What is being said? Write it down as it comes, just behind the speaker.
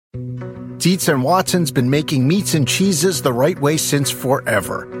Dietz and Watson's been making meats and cheeses the right way since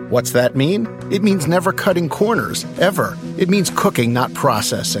forever. What's that mean? It means never cutting corners, ever. It means cooking, not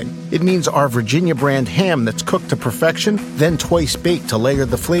processing. It means our Virginia brand ham that's cooked to perfection, then twice baked to layer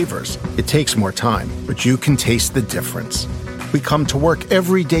the flavors. It takes more time, but you can taste the difference. We come to work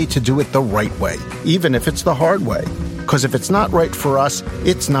every day to do it the right way, even if it's the hard way. Because if it's not right for us,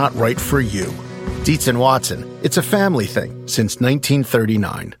 it's not right for you. Dietz and Watson, it's a family thing since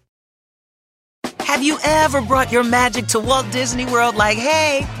 1939. Have you ever brought your magic to Walt Disney World like,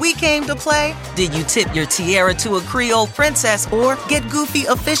 hey, we came to play? Did you tip your tiara to a Creole princess or get goofy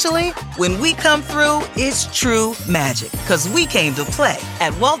officially? When we come through, it's true magic, because we came to play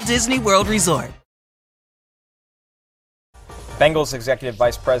at Walt Disney World Resort. Bengals Executive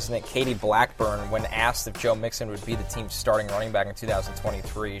Vice President Katie Blackburn, when asked if Joe Mixon would be the team's starting running back in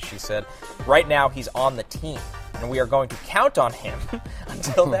 2023, she said, right now he's on the team, and we are going to count on him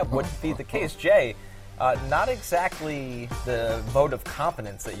until that wouldn't be the case. Jay, not exactly the vote of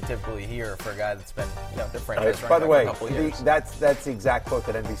confidence that you typically hear for a guy that's been, the franchise running back for a couple of years. That's the exact quote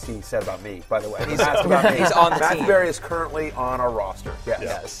that NBC said about me, by the way. He's on the Matthew team. Berry is currently on our roster.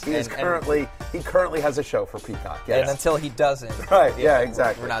 Yes. He currently has a show for Peacock. Yes. And until he doesn't. Right, yeah,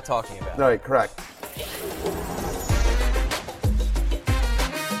 exactly. We're not talking about it. Right, correct.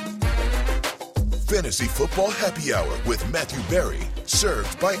 Fantasy Football Happy Hour with Matthew Berry,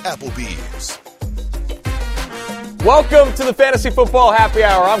 served by Applebee's. Welcome to the Fantasy Football Happy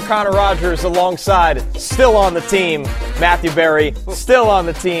Hour. I'm Connor Rogers alongside, still on the team, Matthew Berry, still on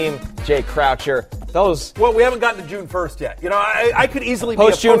the team, Jay Croucher. Well, we haven't gotten to June 1st yet. I could easily be a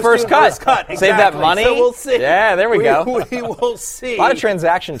post-June 1st cut. Exactly. Save that money. So we'll see. Yeah, there we go. We will see. A lot of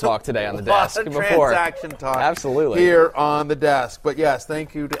transaction talk today on the desk. A lot of transaction talk. Absolutely. Here on the desk. But yes,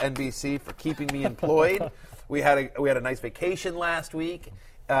 thank you to NBC for keeping me employed. We had a nice vacation last week.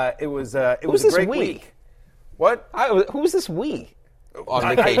 It was a great week. What? Who's this we?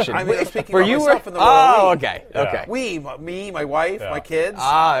 On vacation. I'm speaking for about you myself in the role. Oh, okay. Yeah. Okay. We, me, my wife, my kids.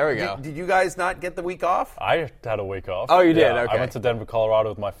 There we go. Did you guys not get the week off? I had a week off. Oh, you did? Okay. I went to Denver, Colorado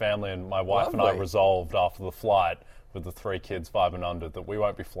with my family, and my wife and I resolved after the flight with the 3 kids 5 and under that we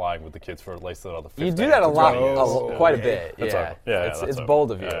won't be flying with the kids for at least another 15 You do that a lot, quite a bit. That's yeah. okay. It's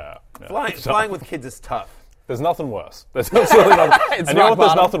bold of you. Yeah. Flying with kids is tough. There's nothing worse. There's absolutely nothing. It's and you know what? There's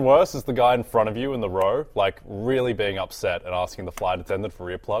bottom. nothing worse is the guy in front of you in the row, really being upset and asking the flight attendant for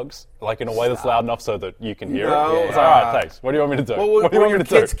earplugs, in a way that's loud enough so that you can hear it. It's all right, thanks. What do you want me to do? What do you want me to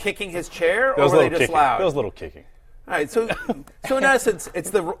do? Were your kids kicking his chair, or were they just loud? There was a little kicking. All right, so in essence, it's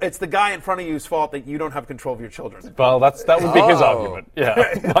the guy in front of you's fault that you don't have control of your children. Well, that would be his argument.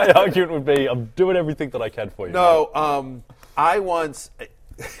 Yeah, my argument would be I'm doing everything that I can for you. No, I once.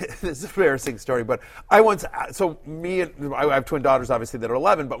 This is an embarrassing story, but I have twin daughters, obviously, that are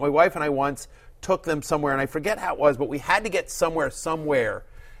 11, but my wife and I once took them somewhere, and I forget how it was, but we had to get somewhere,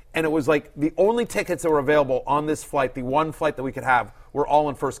 and it was the only tickets that were available on this flight, the one flight that we could have, were all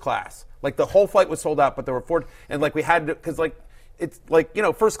in first class. The whole flight was sold out, but there were 4, and we had to, because it's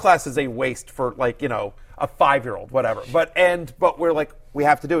first class is a waste for a 5-year-old, whatever. But we're we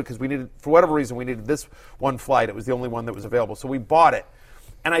have to do it because we needed, for whatever reason, we needed this one flight. It was the only one that was available, so we bought it.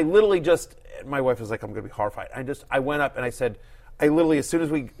 And I literally my wife was like, I'm going to be horrified. I went up and I said, as soon as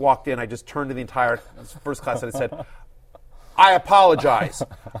we walked in, I just turned to the entire first class and I said, I apologize.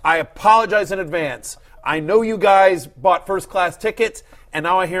 I apologize in advance. I know you guys bought first class tickets, and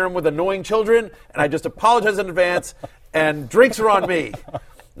now I hear them with annoying children, and I just apologize in advance, and drinks are on me.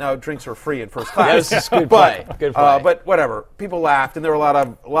 Now, drinks are free in first class. This is good play. Good play. But whatever. People laughed, and there were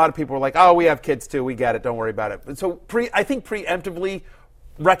a lot of people were like, oh, we have kids too. We get it. Don't worry about it. So I think preemptively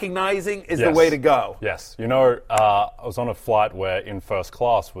recognizing is the way to go. Yes. I was on a flight where in first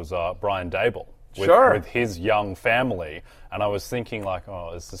class was Brian Dable with his young family, and I was thinking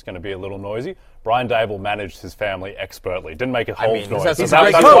is this going to be a little noisy? Brian Dable managed his family expertly. Didn't make a whole noise. That's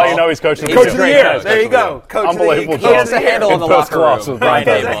why you know he's coach of the year. There you go. Unbelievable He has a handle in the locker room. With Brian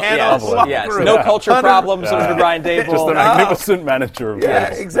Dable. Yes. No culture problems under Brian Dable. Just a magnificent manager.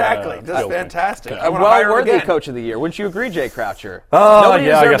 Exactly. Just fantastic. A well-worthy coach of the year. Wouldn't you agree, Jay Croucher? I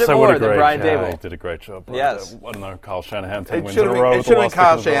guess I would agree. Brian Dable. He did a great job. Yes. I don't know, Kyle Shanahan 10 It wins should in a row. have been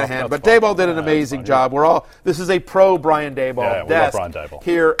Kyle Shanahan, but Dable did an amazing job. This is a pro Brian Dable desk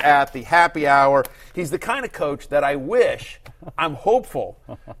here at the Happy Hour. He's the kind of coach that I'm hopeful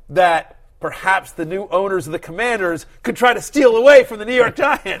that perhaps the new owners of the Commanders could try to steal away from the New York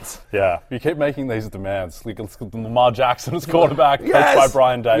Giants. Yeah, you keep making these demands. Lamar Jackson is quarterback, coached by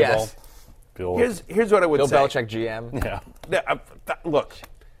Brian Dable. Yes. Here's what I would Bill say. Belichick GM. Yeah.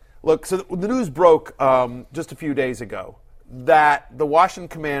 Look. So the news broke just a few days ago that the Washington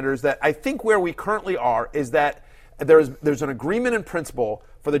Commanders, that I think where we currently are is that there's an agreement in principle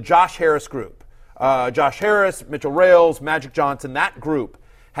for the Josh Harris group. Josh Harris, Mitchell Rales, Magic Johnson, that group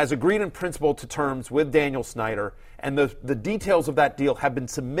has agreed in principle to terms with Daniel Snyder, and the details of that deal have been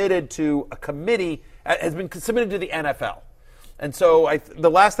submitted to a committee, has been submitted to the NFL. And so the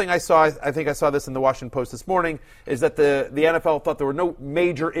last thing I saw, I think I saw this in the Washington Post this morning, is that the NFL thought there were no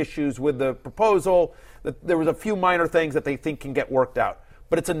major issues with the proposal, that there was a few minor things that they think can get worked out.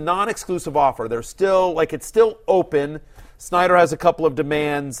 But it's a non-exclusive offer. There's still, it's still open. Snyder has a couple of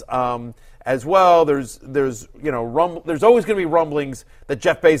demands as well. There's always going to be rumblings that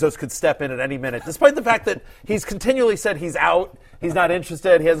Jeff Bezos could step in at any minute, despite the fact that he's continually said he's out, he's not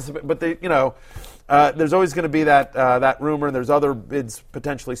interested. There's always going to be that rumor, and there's other bids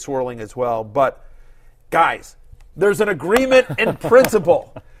potentially swirling as well. But guys, there's an agreement in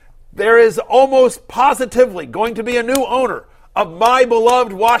principle. There is almost positively going to be a new owner of my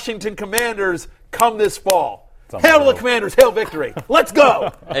beloved Washington Commanders come this fall. Hail to the Commanders, hail victory. Let's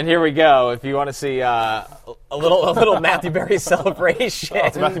go. And here we go. If you want to see a little Matthew Berry celebration.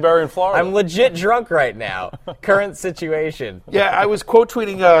 It's Matthew Berry in Florida. I'm legit drunk right now. Current situation. Yeah, I was quote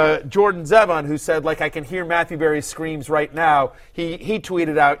tweeting Jordan Zevon, who said, I can hear Matthew Berry's screams right now. He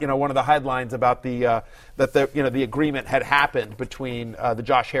tweeted out, one of the headlines about the agreement had happened between the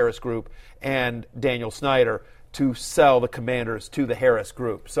Josh Harris group and Daniel Snyder to sell the Commanders to the Harris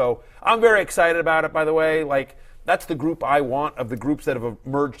group. So I'm very excited about it, by the way. That's the group I want, of the groups that have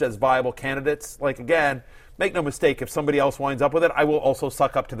emerged as viable candidates. Again, make no mistake, if somebody else winds up with it, I will also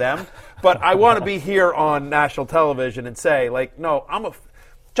suck up to them. But I want to be here on national television and say, no,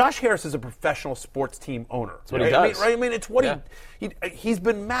 Josh Harris is a professional sports team owner. That's what he does. I mean, it's what he's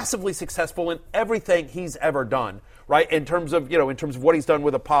been massively successful in everything he's ever done. Right, in terms of what he's done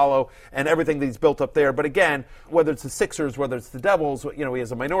with Apollo and everything that he's built up there. But again, whether it's the Sixers, whether it's the Devils, he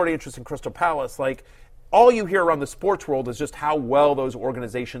has a minority interest in Crystal Palace. All you hear around the sports world is just how well those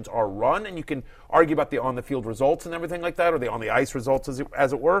organizations are run, and you can argue about the on-the-field results and everything like that, or the on-the-ice results,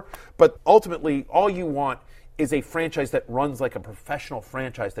 as it were. But ultimately, all you want is a franchise that runs like a professional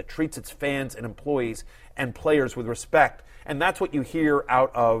franchise, that treats its fans and employees and players with respect. And that's what you hear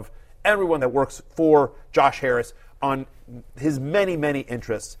out of everyone that works for Josh Harris on his many, many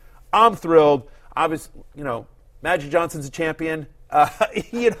interests. I'm thrilled. Obviously, Magic Johnson's a champion. I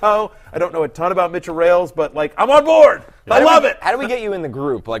don't know a ton about Mitchell Rales, but I'm on board. I love it. How do we get you in the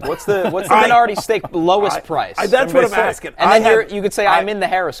group? What's the minority stake lowest price? That's what I'm asking. And then you could say I'm in the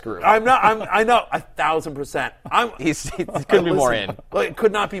Harris group. I know 1,000%. He couldn't be more in. It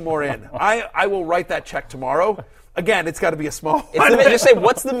could not be more in. I will write that check tomorrow. Again, it's got to be a small. Just say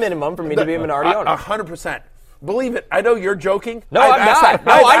what's the minimum for me to be a minority owner? 100%. Believe it. I know you're joking. No, I'm not.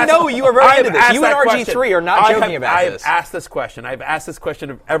 I know you are very into this. You and RG3 are not joking about this. I've asked this question. I've asked this question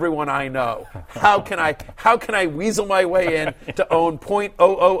of everyone I know. How can I weasel my way in to own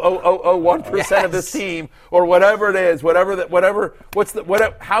 0.00001% of this team, or whatever it is,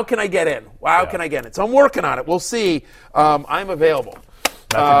 how can I get in? How can I get in? So I'm working on it. We'll see. I'm available.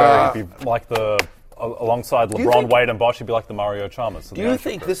 Matthew Berry, alongside LeBron, Wade, and Bosch, he'd be like the Mario Chalmers. Do you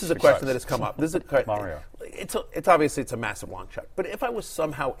think this is a question that has come up? This is Mario. It's obviously a massive long shot. But if I was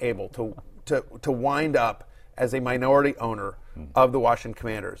somehow able to wind up as a minority owner of the Washington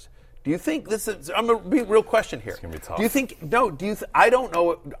Commanders, do you think this is? I'm going to be a real question here. It's going to be tough. Do you think? No. I don't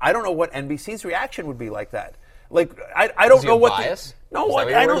know. I don't know what NBC's reaction would be like that. I don't know what. Bias? No,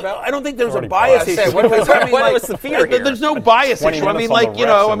 I don't think there's a bias issue. What's the fear here? There's no bias issue. I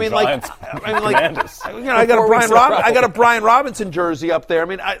got a Brian Robinson jersey up there.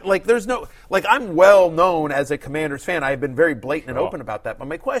 There's no, I'm well known as a Commanders fan. I've been very blatant and open about that. But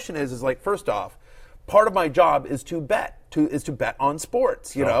my question is first off, part of my job is to bet. To bet on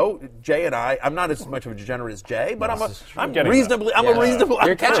sports, Jay and I'm not as much of a degenerate as Jay, but I'm reasonably.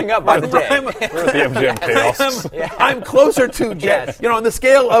 You're catching up by the day. We're at the MGM chaos. I'm closer to Jay. Yes. On the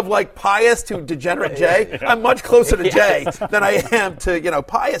scale of pious to degenerate Jay, I'm much closer to Jay than I am to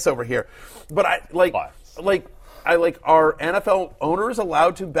pious over here. But are NFL owners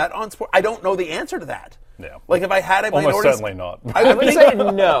allowed to bet on sports? I don't know the answer to that. Yeah. If I had a minority, almost certainly not. I would say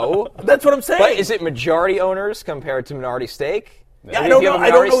no. That's what I'm saying. But is it majority owners compared to minority stake? Yeah, I don't know the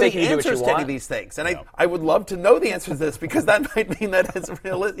answers to any of these things, and I would love to know the answers to this, because that might mean that it's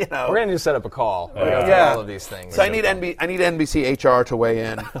realistic. We're going to set up a call. All of these things. So I need NBC HR to weigh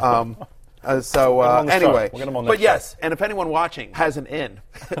in. Anyway, but yes, and if anyone watching has an in,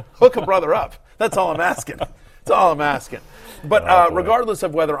 hook a brother up. That's all I'm asking. But regardless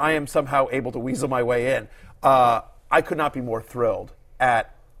of whether I am somehow able to weasel my way in, I could not be more thrilled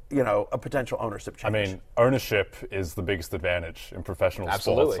at a potential ownership change. I mean, ownership is the biggest advantage in professional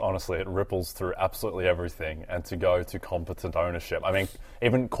sports. Honestly, it ripples through absolutely everything. And to go to competent ownership, I mean,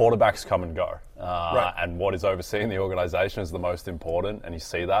 even quarterbacks come and go. Right. And what is overseeing the organization is the most important. And you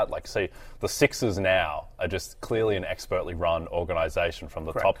see that. Like, see, the Sixers now are just clearly an expertly run organization from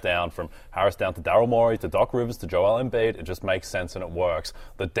the top down, from Harris down to Daryl Morey to Doc Rivers to Joel Embiid. It just makes sense and it works.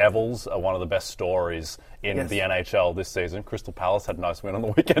 The Devils are one of the best stories in the NHL this season. Crystal Palace had a nice win on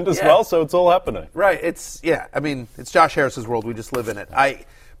the weekend as well, so it's all happening. Right. It's Josh Harris's world. We just live in it.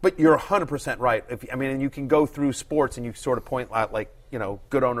 But you're 100% right. And you can go through sports and you sort of point out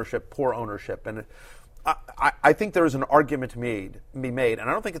good ownership, poor ownership, and I think there is an argument to be made, and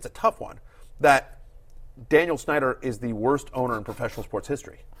I don't think it's a tough one, that Daniel Snyder is the worst owner in professional sports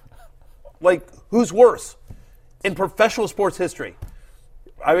history. Like, who's worse in professional sports history?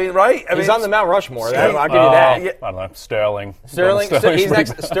 I mean, right? He's on the Mount Rushmore. I'll give you that. I don't know. Sterling. He's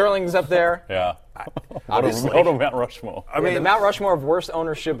next. Sterling's up there. Yeah. Obviously. What a Mount Rushmore. I mean, the Mount Rushmore of worst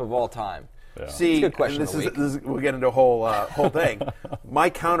ownership of all time. Yeah. See, good question. This is we'll get into a whole thing. My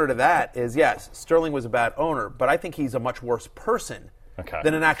counter to that is, yes, Sterling was a bad owner, but I think he's a much worse person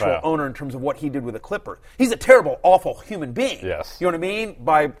than an actual owner in terms of what he did with the Clippers. He's a terrible, awful human being. Yes. You know what I mean?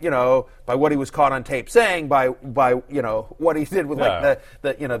 By what he was caught on tape saying, by what he did with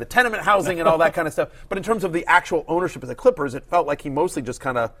the tenement housing and all that kind of stuff. But in terms of the actual ownership of the Clippers, it felt like he mostly just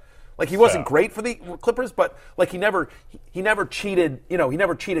kind of. Like, he wasn't great for the Clippers, but he never cheated. He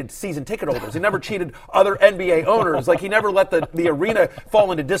never cheated season ticket holders. He never cheated other NBA owners. Like, he never let the arena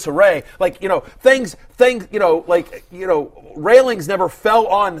fall into disarray. Like, things. Railings never fell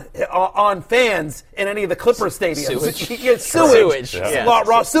on fans in any of the Clippers stadiums. Sewage.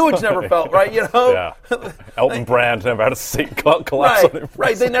 Raw sewage never fell. Right. Yeah. Elton Brand never had a seat collapse on him.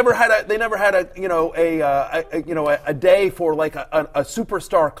 Right. They never had a day for like a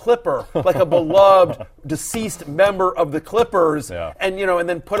superstar Clipper. Like a beloved deceased member of the Clippers, and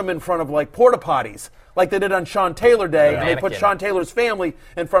then put them in front of like porta potties, like they did on Sean Taylor Day. And they put Sean Taylor's family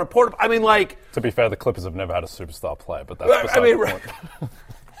in front of porta. I mean, like. To be fair, the Clippers have never had a superstar player, but that's beside the point.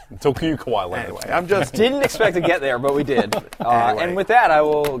 Until Kawhi Leonard. Anyway, I'm just didn't expect to get there, but we did. And with that, I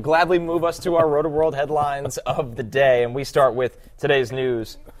will gladly move us to our Roto-World headlines of the day, and we start with today's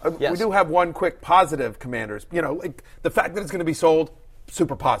news. We do have one quick positive, Commanders. Like the fact that it's going to be sold.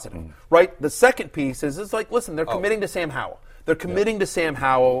 Super positive, right? The second piece is like, listen, they're committing to Sam Howell. They're committing to Sam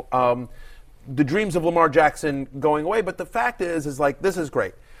Howell. The dreams of Lamar Jackson going away, but the fact is like, this is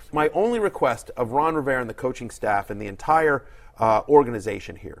great. My only request of Ron Rivera and the coaching staff and the entire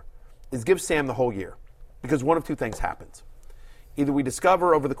organization here is give Sam the whole year, because one of two things happens. Either we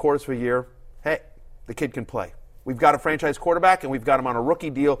discover over the course of a year, hey, the kid can play. We've got a franchise quarterback, and we've got him on a rookie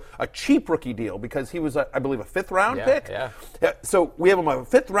deal, a cheap rookie deal, because he was, I believe, a fifth-round pick. Yeah. So we have him a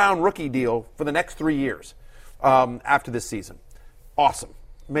fifth-round rookie deal for the next 3 years after this season. Awesome.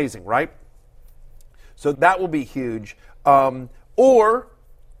 Amazing, right? So that will be huge. Or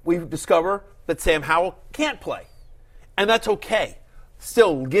we discover that Sam Howell can't play, and that's okay.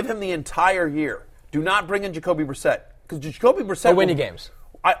 Still, give him the entire year. Do not bring in Jacoby Brissett, because Jacoby Brissett will win you games.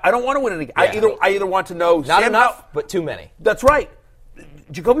 I don't want to win any. Yeah. I either want to know not enough, but too many. That's right.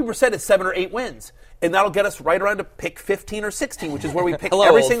 Jacoby Brissett is 7 or 8 wins, and that'll get us right around to pick 15 or 16, which is where we pick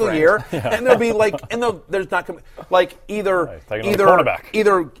every single year. Yeah. And there'll be like, there's not like either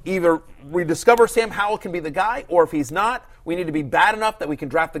we discover Sam Howell can be the guy, or if he's not, we need to be bad enough that we can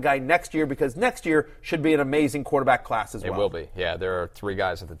draft the guy next year, because next year should be an amazing quarterback class as well. It will be. Yeah, there are 3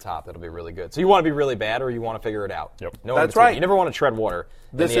 guys at the top that'll be really good. So you want to be really bad, or you want to figure it out? Yep. No, that's right. You never want to tread water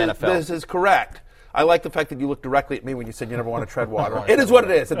in the NFL. This is correct. I like the fact that you looked directly at me when you said you never want to tread water. It is what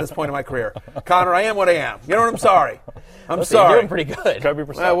it is at this point in my career. Connor, I am what I am. You know what? I'm sorry. I'm sorry. You're doing pretty good. Jacoby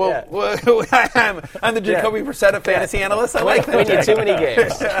Brissett. I'm the Jacoby Brissett of fantasy analysts. I like that. We need too many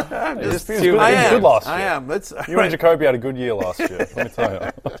games. Good last year. I am. You and Jacoby had a good year last year. Let me tell you.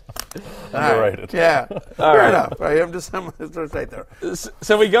 Underrated. Yeah. Fair enough. I'm just right there.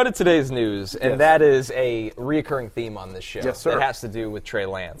 So we go to today's news, and that is a reoccurring theme on this show. Yes, sir. That has to do with Trey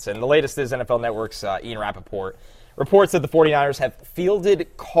Lance. And the latest is NFL Network's Ian Rappaport reports that the 49ers have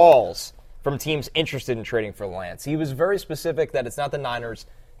fielded calls from teams interested in trading for Lance. He was very specific that it's not the Niners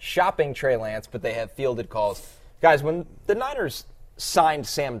shopping Trey Lance, but they have fielded calls. Guys, when the Niners signed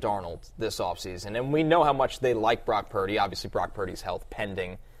Sam Darnold this offseason, and we know how much they like Brock Purdy, obviously Brock Purdy's health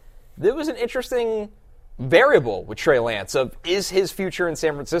pending, there was an interesting variable with Trey Lance of, is his future in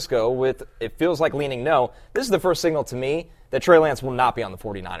San Francisco with, it feels like leaning no. This is the first signal to me that Trey Lance will not be on the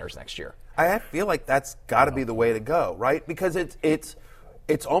 49ers next year. I feel like that's got to be the way to go, right? Because it's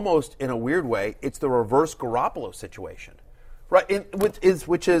almost, in a weird way, it's the reverse Garoppolo situation, Right,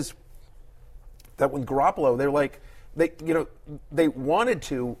 which is that when Garoppolo, they wanted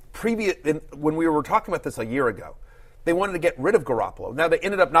to when we were talking about this a year ago, they wanted to get rid of Garoppolo. Now they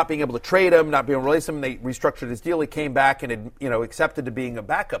ended up not being able to trade him, not being able to release him. They restructured his deal. He came back and accepted to being a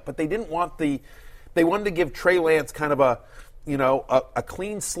backup, but they didn't want they wanted to give Trey Lance kind of a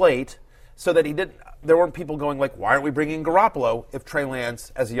clean slate so that there weren't people going like, why aren't we bringing Garoppolo if Trey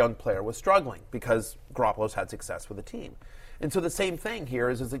Lance as a young player was struggling, because Garoppolo's had success with the team. And so the same thing here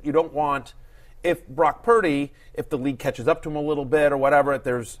is that you don't want, if Brock Purdy, if the league catches up to him a little bit or whatever, if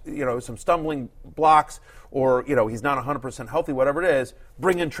there's some stumbling blocks or he's not 100% healthy, whatever it is,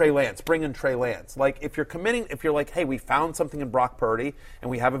 bring in Trey Lance. Like if you're like, hey, we found something in Brock Purdy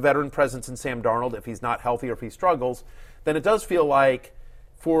and we have a veteran presence in Sam Darnold, if he's not healthy or if he struggles, then it does feel like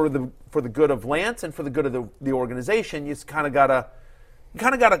for the good of Lance and for the good of the organization, you kind of gotta,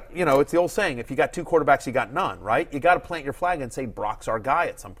 it's the old saying, if you got two quarterbacks, you got none, right? You got to plant your flag and say Brock's our guy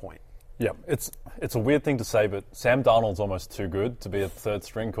at some point. Yeah, it's a weird thing to say, but Sam Darnold's almost too good to be a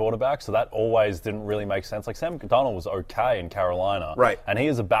third-string quarterback, so that always didn't really make sense. Like, Sam Darnold was okay in Carolina, right? And he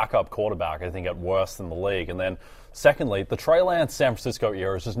is a backup quarterback, I think, at worst in the league. And then, secondly, the Trey Lance San Francisco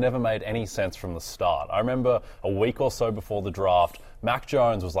era has just never made any sense from the start. I remember a week or so before the draft, Mac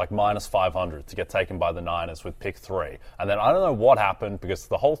Jones was like minus 500 to get taken by the Niners with pick 3. And then I don't know what happened, because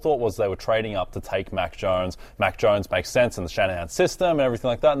the whole thought was they were trading up to take Mac Jones. Mac Jones makes sense in the Shanahan system and everything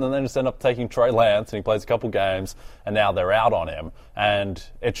like that. And then they just end up taking Trey Lance, and he plays a couple games, and now they're out on him. And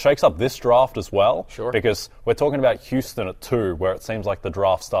it shakes up this draft as well. Sure. Because we're talking about Houston at 2, where it seems like the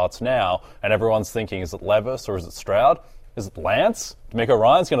draft starts now, and everyone's thinking, is it Levis or is it Stroud? Is it Lance? D'Amico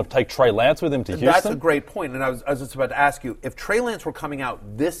Ryan's going to take Trey Lance with him to Houston? That's a great point, and I was just about to ask you, if Trey Lance were coming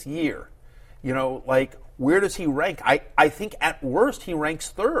out this year, where does he rank? I think at worst he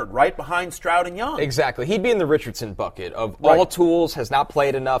ranks 3rd, right behind Stroud and Young. Exactly. He'd be in the Richardson bucket of all tools, has not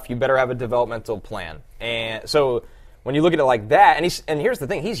played enough, you better have a developmental plan. And so when you look at it like that, and here's the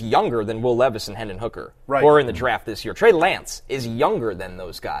thing, he's younger than Will Levis and Hendon Hooker, who are in the draft this year. Trey Lance is younger than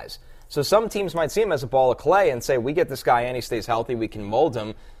those guys. So some teams might see him as a ball of clay and say, we get this guy and he stays healthy, we can mold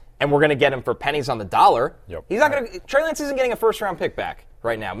him, and we're going to get him for pennies on the dollar. Yep. He's not going to. Trey Lance isn't getting a first-round pick back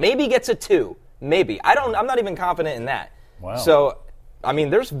right now. Maybe he gets a 2. Maybe. I'm not even confident in that. Wow. So,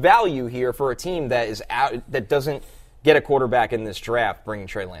 there's value here for a team that is out, that doesn't get a quarterback in this draft, bringing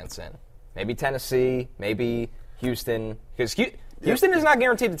Trey Lance in. Maybe Tennessee, maybe Houston, because Houston is not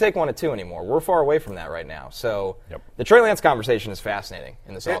guaranteed to take 1 at 2 anymore. We're far away from that right now. So The Trey Lance conversation is fascinating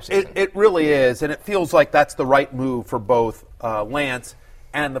in this offseason. It really is, and it feels like that's the right move for both Lance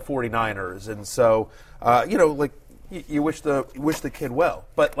and the 49ers. And so, you wish the kid well.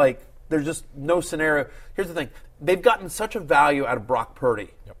 But, there's just no scenario. Here's the thing. They've gotten such a value out of Brock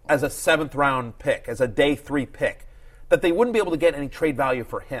Purdy as a 7th-round pick, as a day 3 pick, that they wouldn't be able to get any trade value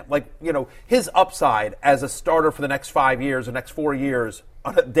for him. His upside as a starter for the next 5 years or next 4 years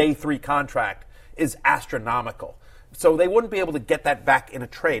on a day 3 contract is astronomical. So they wouldn't be able to get that back in a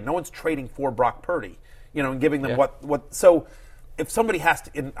trade. No one's trading for Brock Purdy, and giving them what. So if somebody has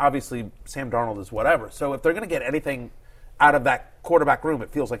to, and obviously Sam Darnold is whatever. So if they're going to get anything out of that quarterback room, it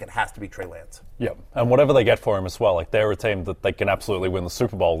feels like it has to be Trey Lance. Yeah, and whatever they get for him as well, they're a team that they can absolutely win the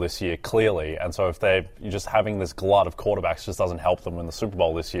Super Bowl this year, clearly. And so if you're just having this glut of quarterbacks just doesn't help them win the Super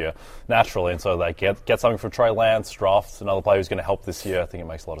Bowl this year, naturally. And so they get something for Trey Lance, draft another player who's going to help this year. I think it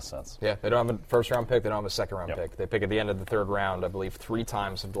makes a lot of sense. Yeah, they don't have a first-round pick, they don't have a second-round pick. They pick at the end of the 3rd round, I believe, 3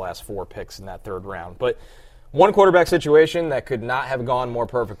 times of the last 4 picks in that 3rd round. But one quarterback situation that could not have gone more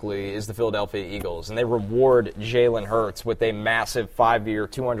perfectly is the Philadelphia Eagles, and they reward Jalen Hurts with a massive 5-year,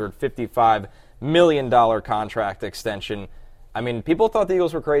 $255 million contract extension. People thought the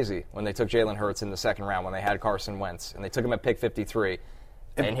Eagles were crazy when they took Jalen Hurts in the 2nd round when they had Carson Wentz, and they took him at pick 53,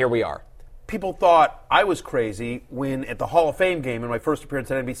 and here we are. People thought I was crazy when at the Hall of Fame game in my first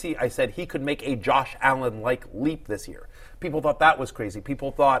appearance at NBC, I said he could make a Josh Allen-like leap this year. People thought that was crazy.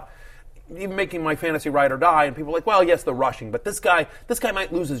 People thought, even making my fantasy ride or die, and people were like, well, yes, the rushing, but this guy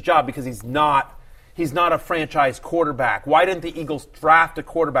might lose his job because he's not a franchise quarterback. Why didn't the Eagles draft a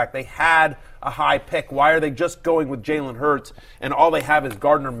quarterback? They had a high pick. Why are they just going with Jalen Hurts, and all they have is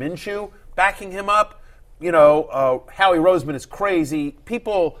Gardner Minshew backing him up? Howie Roseman is crazy.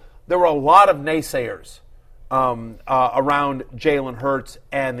 There were a lot of naysayers around Jalen Hurts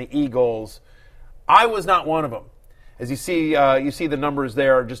and the Eagles. I was not one of them. As you see the numbers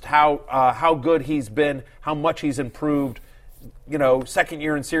there, just how good he's been, how much he's improved. 2nd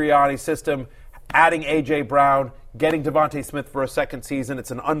year in Sirianni's system, adding A.J. Brown, getting Devontae Smith for a second season.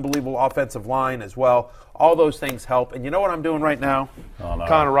 It's an unbelievable offensive line as well. All those things help. And you know what I'm doing right now? Oh, no.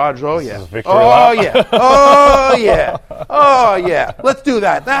 Connor Rogers, oh, yeah. Oh, yeah. Oh, yeah. Oh, yeah. Let's do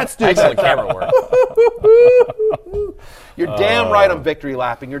that. Let's do Excellent that. camera work. You're damn right I'm victory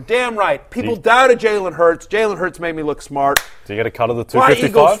lapping. You're damn right. People doubted Jalen Hurts. Jalen Hurts made me look smart. Do you get a cut of the Fly, 255?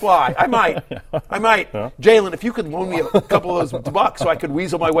 Eagles, fly. I might. Yeah. Jalen, if you could loan me a couple of those bucks so I could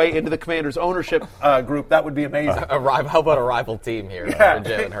weasel my way into the Commander's ownership group, that would be amazing. How about a rival team here for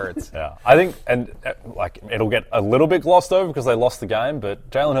Jalen Hurts? Yeah, I think, and it'll get a little bit glossed over because they lost the game, but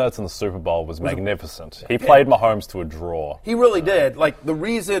Jalen Hurts in the Super Bowl was magnificent. He played Mahomes to a draw. He really did. Like, the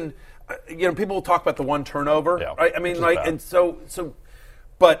reason, people will talk about the one turnover, right? I mean, bad. and so,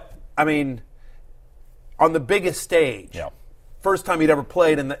 but, I mean, on the biggest stage, first time he'd ever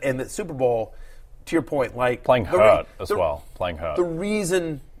played in the Super Bowl, to your point, like playing hurt as well. The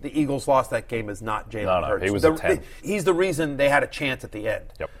reason the Eagles lost that game is not Jalen Hurts. He was a 10. He's the reason they had a chance at the end.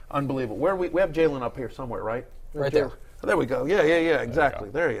 Yep. Unbelievable. We have Jalen up here somewhere, right? Right there. Oh, there we go. Yeah, exactly.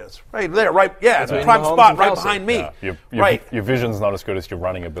 There he is. Right there, right. Yeah, it's a Between prime Mahomes spot and right Kelsey. behind me. Yeah. Your vision's not as good as your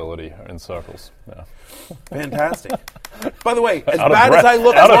running ability in circles. Yeah. Fantastic. By the way, as Out of bad breath. as I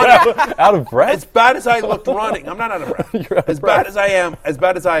look running, Out of breath? as bad as I looked running, I'm not out of breath. As bad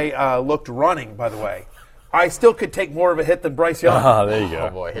as I looked running, by the way, I still could take more of a hit than Bryce Young. There you go. Oh,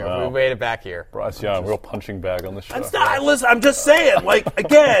 boy, here. Wow. We made it back here. Bryce Young, real punching bag on the show. Listen, I'm just saying, like,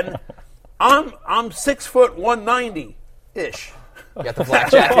 again, I'm 6 foot 190-ish. You got the black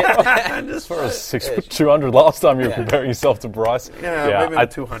jacket. As far as 200 last time you were comparing yourself to Bryce. Yeah,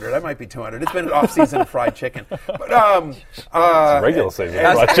 maybe 200. I might be 200. It's been an off-season of fried chicken. But it's regular season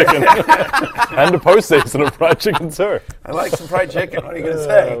of fried chicken. And a postseason of fried chicken, too. I like some fried chicken. What are you going to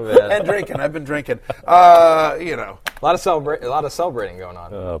say? And drinking. I've been drinking. A lot of celebrating going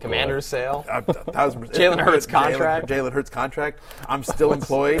on. Commander's sale. 1,000%. Jalen Hurts contract. Jalen Hurts contract. I'm still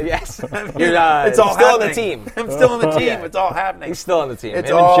employed. Yes. You're it's all still happening. on the team. I'm still on the team. Yeah. It's all happening. He's still on the team. It's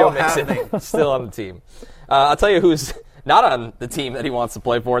Him all and Joe Mixon happening. still on the team. I'll tell you who's not on the team that he wants to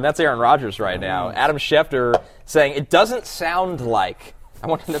play for, and that's Aaron Rodgers right now. Adam Schefter saying it doesn't sound like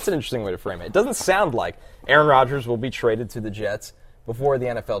that's an interesting way to frame it. It doesn't sound like Aaron Rodgers will be traded to the Jets before the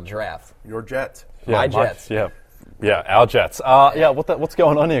NFL draft. Your Jets. My Jets. Yeah, our Jets. What's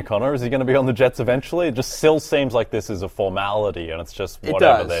going on here, Connor? Is he going to be on the Jets eventually? It just still seems like this is a formality, and it's just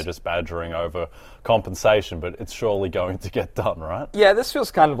whatever. They're just badgering over compensation, but it's surely going to get done, right? Yeah, this feels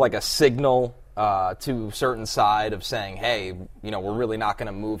kind of like a signal to a certain side of saying, hey, we're really not going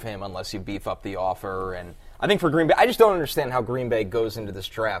to move him unless you beef up the offer. And I think for Green Bay, I just don't understand how Green Bay goes into this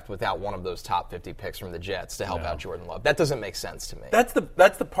draft without one of those top 50 picks from the Jets to help out Jordan Love. That doesn't make sense to me. That's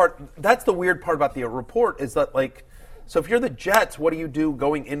the weird part about the report is that, like, so if you're the Jets, what do you do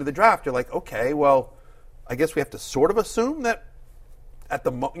going into the draft? You're like, okay, well, I guess we have to sort of assume that at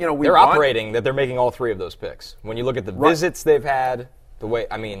the they're operating that they're making all three of those picks. When you look at the visits they've had, but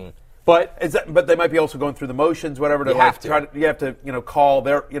they might be also going through the motions, whatever. You have to call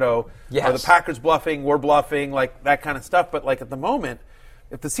their, are the Packers bluffing? We're bluffing, like that kind of stuff. But like at the moment,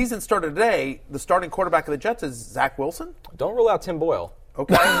 if the season started today, the starting quarterback of the Jets is Zach Wilson. Don't rule out Tim Boyle.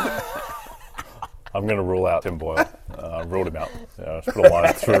 Okay. I'm going to rule out Tim Boyle. Ruled him out. Just put a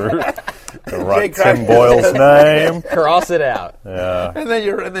line through. Write Tim Boyle's name. Cross it out. Yeah. And then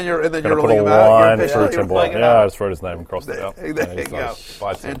you're ruling him out. Put a line through Tim Boyle. Yeah, I just wrote his name and crossed it out. There you go.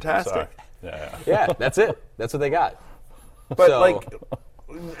 Fantastic. Yeah, that's it. That's what they got. But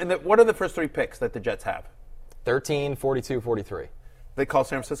what are the first three picks that the Jets have? 13, 42, 43. They call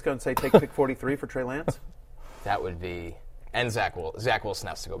San Francisco and say, take pick 43 for Trey Lance? That would be... And Zach Wilson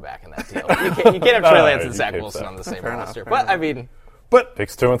has to go back in that deal. You can't have Trey Lance and Zach Wilson on the same roster. But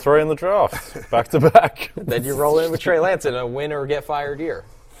picks 2 and 3 in the draft, back to back. Then you roll in with Trey Lance in a win or get fired year.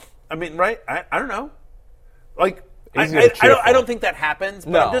 I mean, right? I don't know. Like, I don't think that happens.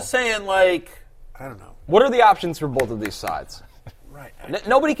 But I'm just saying, like, I don't know. What are the options for both of these sides? Right.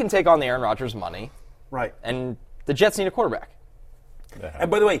 Nobody can take on the Aaron Rodgers money. Right. And the Jets need a quarterback. Yeah. And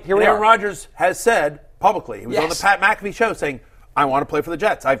by the way, Aaron Rodgers has said publicly, he was on the Pat McAfee show saying, I want to play for the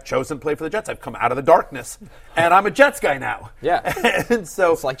Jets. I've chosen to play for the Jets. I've come out of the darkness, and I'm a Jets guy now. Yeah. And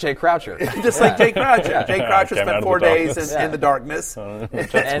so it's like Jay Croucher. Just like Jay Croucher. Jay Croucher spent 4 days in the darkness.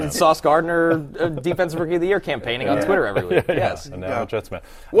 And Sauce Gardner, Defensive Rookie of the Year, campaigning on Twitter every week. Yes. And now Jets man.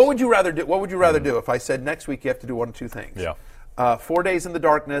 What would you rather do? What would you rather do if I said next week you have to do one of two things? Yeah. 4 days in the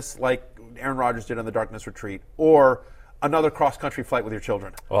darkness, like Aaron Rodgers did on the darkness retreat, or another cross-country flight with your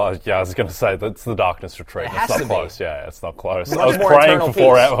children? Well, yeah, I was going to say that's the darkness retreat. It has It's to not be. close. Yeah, it's not close. I Much was more praying eternal for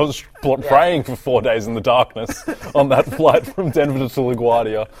 4 peace. hours. I was praying for 4 days in the darkness on that flight from Denver to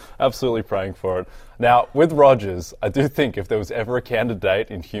LaGuardia. Absolutely praying for it. Now, with Rodgers, I do think if there was ever a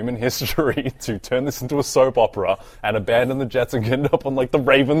candidate in human history to turn this into a soap opera and abandon the Jets and end up on like the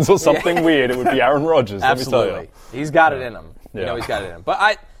Ravens or something weird, it would be Aaron Rodgers. Absolutely. Let me tell you. He's got it in him. You Yeah. know he's got it in him. But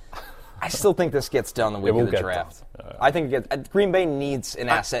I still think this gets done the week will of the get draft. done. I think Green Bay needs an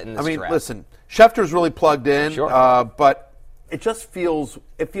asset in this draft. Listen, Schefter's really plugged in, Sure. but it just feels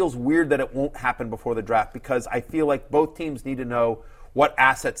weird that it won't happen before the draft because I feel like both teams need to know what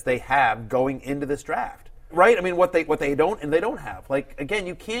assets they have going into this draft, right? I mean, what they don't and they don't have. Like again,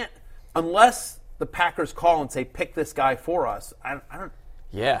 you can't unless the Packers call and say pick this guy for us. I don't.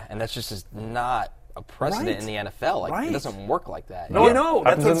 Yeah, and that's just not a precedent Right. in the NFL. Like Right. it doesn't work like that. No, I know.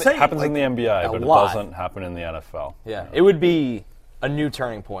 That's what I'm saying. Happens in Like, the NBA, but it lot. doesn't happen in the NFL. Yeah, it would be a new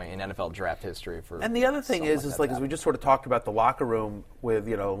turning point in NFL draft history for. And the other thing something is that like to as we happen. just sort of talked about the locker room with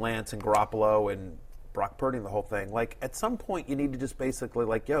Lance and Garoppolo and Brock Purdy and the whole thing. Like at some point you need to just basically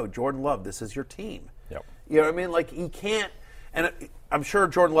like, yo, Jordan Love, this is your team. Yep. You know what I mean? Like he can't. And I'm sure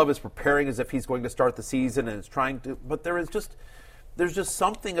Jordan Love is preparing as if he's going to start the season and is trying to. But there's just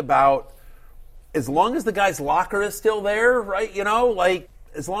something about as long as the guy's locker is still there, right? Like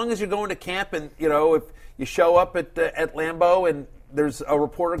as long as you're going to camp and if you show up at Lambeau and there's a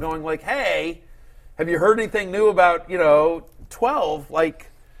reporter going like, hey, have you heard anything new about 12? Like.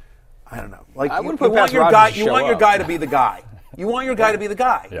 I don't know. Like I wouldn't you put want past your Rodgers guy. to You show want your up. guy to be the guy. You want your guy to be the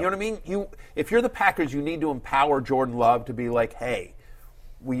guy. You Yep. know what I mean? If you're the Packers, you need to empower Jordan Love to be like, hey,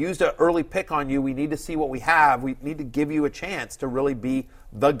 we used an early pick on you. We need to see what we have. We need to give you a chance to really be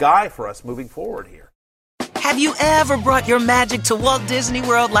the guy for us moving forward here. Have you ever brought your magic to Walt Disney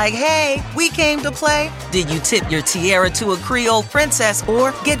World like, hey, we came to play? Did you tip your tiara to a Creole princess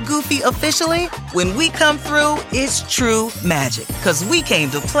or get goofy officially? When we come through, it's true magic because we came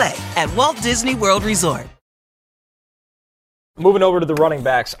to play at Walt Disney World Resort. Moving over to the running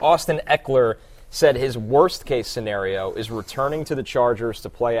backs, Austin Eckler said his worst-case scenario is returning to the Chargers to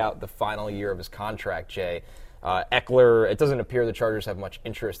play out the final year of his contract, Jay. Eckler, it doesn't appear the Chargers have much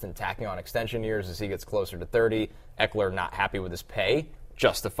interest in tacking on extension years as he gets closer to 30. Eckler not happy with his pay,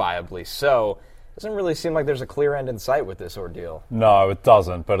 justifiably so. Doesn't really seem like there's a clear end in sight with this ordeal. No, it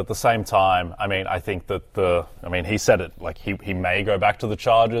doesn't. But at the same time, I mean, I think that he said it, like he may go back to the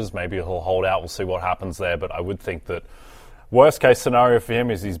Chargers. Maybe he'll hold out. We'll see what happens there. But I would think that worst case scenario for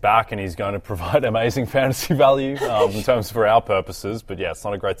him is he's back and he's going to provide amazing fantasy value in terms for our purposes. But yeah, it's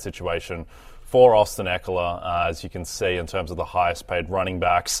not a great situation for Austin Eckler, as you can see in terms of the highest paid running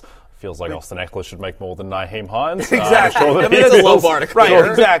backs. Feels like Austin Eckler should make more than Nyheim Hines. Exactly. Sure that I mean, he it's a feels- low bar to clear.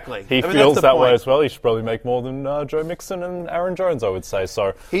 Right, exactly. He I mean, feels that's the that way point. as well. He should probably make more than Joe Mixon and Aaron Jones, I would say.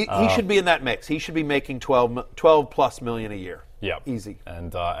 So He should be in that mix. He should be making 12 plus million a year. yeah, Easy.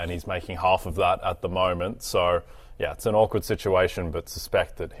 And he's making half of that at the moment. So yeah, it's an awkward situation, but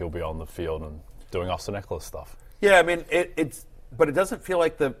suspect that he'll be on the field and doing Austin Eckler stuff. Yeah, I mean, but it doesn't feel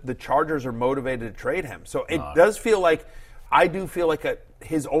like the Chargers are motivated to trade him. So it does feel like, I do feel like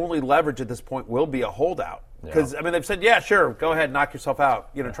his only leverage at this point will be a holdout. Because, I mean, they've said, yeah, sure, go ahead, knock yourself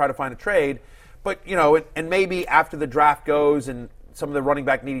out, try to find a trade. But, and maybe after the draft goes and some of the running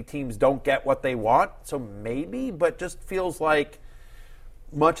back needy teams don't get what they want, so maybe, but just feels like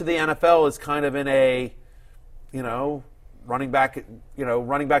much of the NFL is kind of in a, running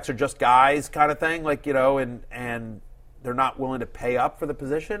backs are just guys kind of thing, like, and they're not willing to pay up for the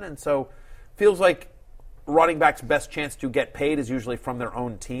position. And so feels like running back's best chance to get paid is usually from their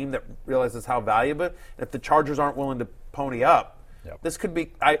own team that realizes how valuable. And if the Chargers aren't willing to pony up, this could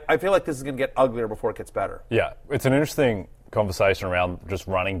be, I feel like this is going to get uglier before it gets better. Yeah, it's an interesting conversation around just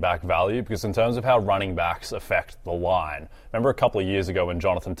running back value, because in terms of how running backs affect the line, remember a couple of years ago when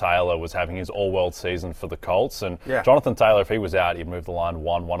Jonathan Taylor was having his all-world season for the Colts, and Jonathan Taylor, if he was out, he'd move the line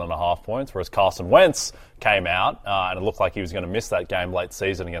 1.5 points, whereas Carson Wentz came out, and it looked like he was going to miss that game late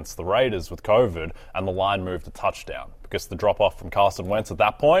season against the Raiders with COVID, and the line moved a touchdown, because the drop-off from Carson Wentz at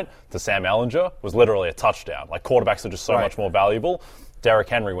that point to Sam Ehlinger was literally a touchdown. Like, quarterbacks are just so much more valuable. Derrick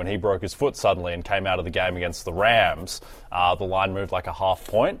Henry, when he broke his foot suddenly and came out of the game against the Rams, the line moved like a half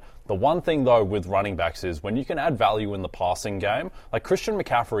point. The one thing, though, with running backs is when you can add value in the passing game, like Christian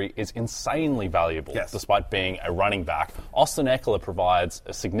McCaffrey is insanely valuable despite being a running back. Austin Eckler provides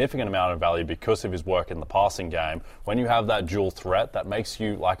a significant amount of value because of his work in the passing game. When you have that dual threat, that makes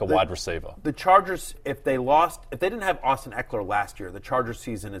you like a wide receiver. The Chargers, if they didn't have Austin Eckler last year, the Chargers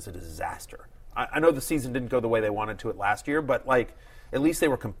season is a disaster. I know the season didn't go the way they wanted to it last year, but at least they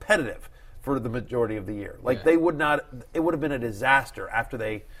were competitive. for the majority of the year. Like they would not. It would have been a disaster after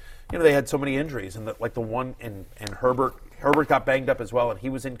they had so many injuries, and the one and Herbert got banged up as well, and he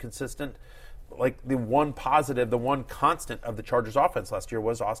was inconsistent. Like the one positive, the one constant of the Chargers offense last year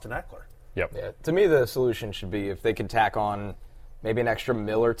was Austin Eckler. Yep. Yeah. To me, the solution should be if they could tack on maybe an extra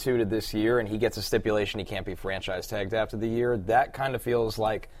 $1 or $2 to this year, and he gets a stipulation he can't be franchise tagged after the year. That kind of feels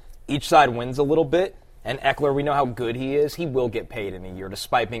like each side wins a little bit. And Eckler, we know how good he is. He will get paid in a year,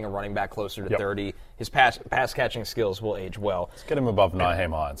 despite being a running back closer to 30. His pass catching skills will age well. Let's get him above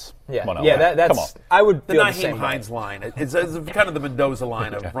Nyheim Hines. Yeah, Come on, that's. Come on. I would The feel Nyheim Hines line. It's kind of the Mendoza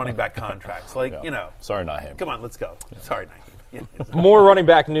line of running back contracts. Like Sorry, Nyheim. Come on, let's go. Sorry, Nyheim. More running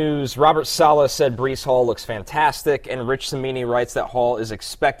back news. Robert Saleh said Breece Hall looks fantastic, and Rich Cimini writes that Hall is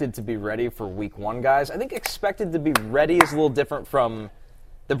expected to be ready for Week 1, guys. I think expected to be ready is a little different from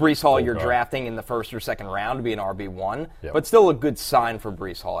the Breece Hall you're drafting in the first or second round to be an RB1, but still a good sign for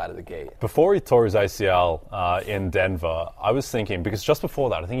Breece Hall out of the gate. Before he tore his ACL in Denver, I was thinking, because just before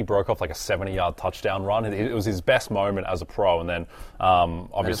that, I think he broke off like a 70-yard touchdown run. It was his best moment as a pro, and then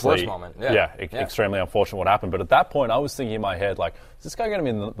obviously... His worst moment, extremely unfortunate what happened. But at that point, I was thinking in my head, like, is this guy going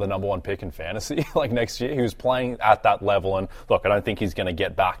to be the number one pick in fantasy like next year? He was playing at that level, and look, I don't think he's going to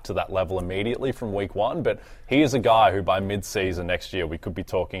get back to that level immediately from week 1, but he is a guy who by mid-season next year we could be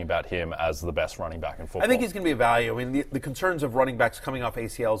talking about him as the best running back in football. I think he's going to be a value. I mean, the concerns of running backs coming off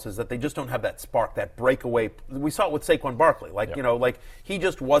ACLs is that they just don't have that spark, that breakaway. We saw it with Saquon Barkley. Like he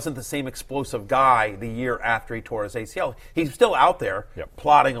just wasn't the same explosive guy the year after he tore his ACL. He's still out there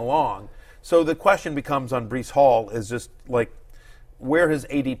plodding along. So the question becomes on Breece Hall is just like where his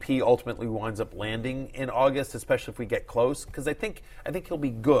ADP ultimately winds up landing in August, especially if we get close, because I think he'll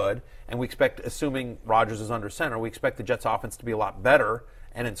be good, and we expect, assuming Rodgers is under center, we expect the Jets' offense to be a lot better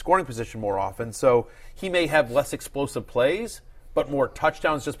and in scoring position more often. So he may have less explosive plays, but more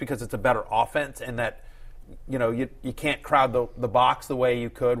touchdowns just because it's a better offense, and that you can't crowd the box the way you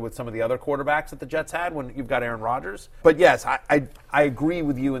could with some of the other quarterbacks that the Jets had when you've got Aaron Rodgers. But yes, I agree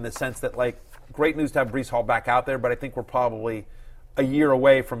with you in the sense that like great news to have Breece Hall back out there, but I think we're probably a year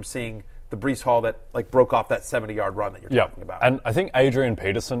away from seeing the Breece Hall that like broke off that 70-yard run that you're talking about. And I think Adrian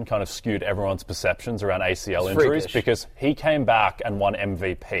Peterson kind of skewed everyone's perceptions around ACL injuries because he came back and won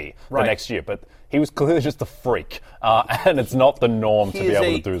MVP the next year, but he was clearly just a freak, and it's not the norm to be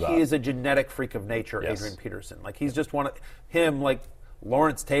able to do that. He is a genetic freak of nature, Adrian Peterson. Like he's just one of him, like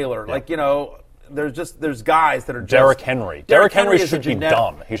Lawrence Taylor, There's guys that are just... Derrick Henry. Derrick Henry should be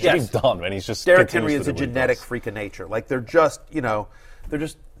done. He should be done, and he's just... Derrick Henry is a genetic freak of nature. Like, they're just, they're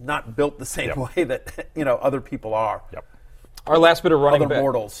just not built the same way that, other people are. Yep. Our last bit of running back... Other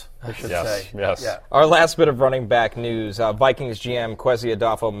mortals, I should say. Yes. Yeah. Our last bit of running back news. Vikings GM Kwesi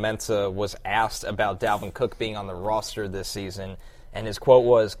Adolfo-Mensah was asked about Dalvin Cook being on the roster this season, and his quote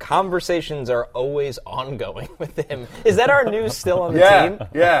was, "Conversations are always ongoing with him." Is that our news still on the team?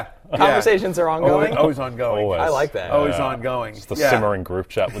 Yeah. Conversations are ongoing? Always ongoing. Always. I like that. Always ongoing. It's the simmering group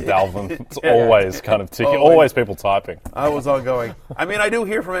chat with Dalvin. It's always kind of ticking. Always people typing. Always ongoing. I mean, I do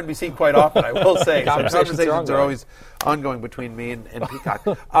hear from NBC quite often, I will say. Conversations are always ongoing between me and Peacock.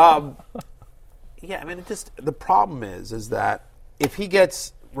 The problem is that if he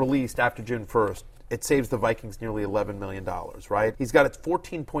gets released after June 1st, it saves the Vikings nearly $11 million, right? He's got a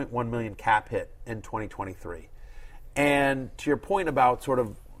 $14.1 million cap hit in 2023. And to your point about sort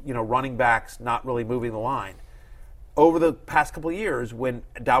of, running backs not really moving the line, over the past couple of years when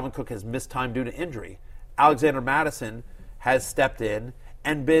Dalvin Cook has missed time due to injury, Alexander Mattison has stepped in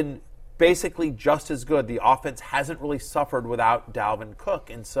and been basically just as good. The offense hasn't really suffered without Dalvin Cook.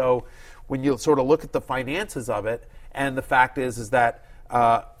 And so when you sort of look at the finances of it, and the fact is that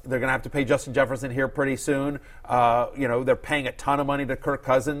they're going to have to pay Justin Jefferson here pretty soon. They're paying a ton of money to Kirk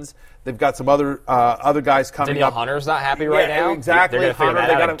Cousins. They've got some other guys coming Danielle up. Hunter's not happy right now. Exactly. They're going to figure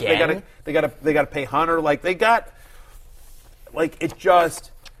that out again. They got to pay Hunter.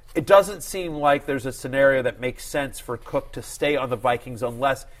 It doesn't seem like there's a scenario that makes sense for Cook to stay on the Vikings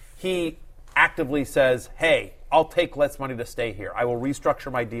unless he actively says, "Hey, I'll take less money to stay here. I will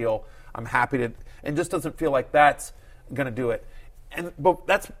restructure my deal. I'm happy to," and just doesn't feel like that's going to do it. But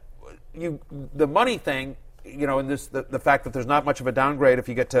that's the money thing, and the fact that there's not much of a downgrade if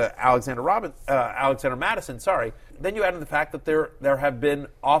you get to Alexander Mattison. Sorry. Then you add in the fact that there have been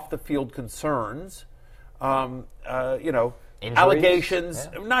off the field concerns, Injuries? allegations,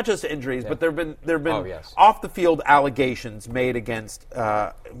 not just injuries, but there've been off the field allegations made against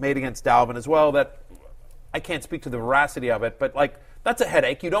Dalvin as well. That I can't speak to the veracity of it, but that's a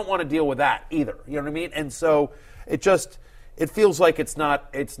headache. You don't want to deal with that either. You know what I mean? And so it feels like it's not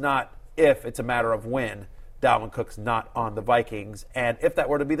if, it's a matter of when Dalvin Cook's not on the Vikings. And if that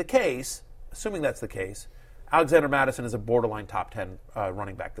were to be the case, assuming that's the case, Alexander Mattison is a borderline top 10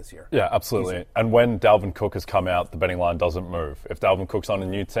 running back this year. Yeah, absolutely. Easy. And when Dalvin Cook has come out, the betting line doesn't move. If Dalvin Cook's on a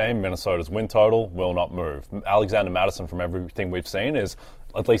new team, Minnesota's win total will not move. Alexander Mattison, from everything we've seen, is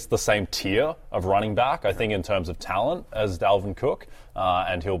at least the same tier of running back, I think, in terms of talent as Dalvin Cook,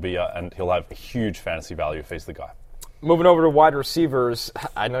 and he'll have a huge fantasy value if he's the guy. Moving over to wide receivers,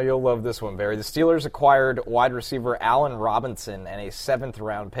 I know you'll love this one, Barry. The Steelers acquired wide receiver Allen Robinson and a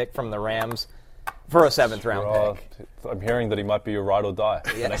 7th-round pick from the Rams for a 7th-round pick. I'm hearing that he might be a ride or die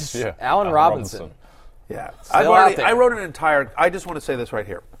next year. Allen Robinson. Yeah, I wrote an entire. I just want to say this right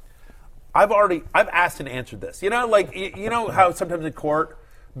here. I've asked and answered this. You know how sometimes in court,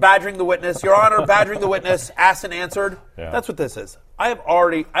 badgering the witness, Your Honor, badgering the witness, asked and answered. Yeah. That's what this is.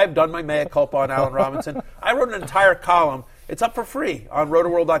 I've done my mea culpa on Allen Robinson. I wrote an entire column. It's up for free on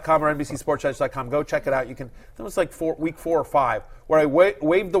rotoworld.com or NBCSportsEdge.com. Go check it out. You can. It was like week 4 or 5 where I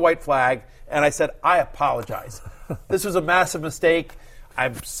waved the white flag and I said, I apologize. This was a massive mistake.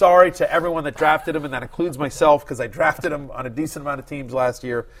 I'm sorry to everyone that drafted him, and that includes myself because I drafted him on a decent amount of teams last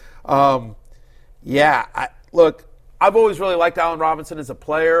year. Look, I've always really liked Allen Robinson as a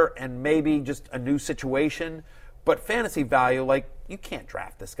player and maybe just a new situation. But fantasy value, you can't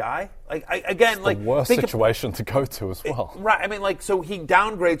draft this guy. The worst situation to go to as well. Right. I mean, so he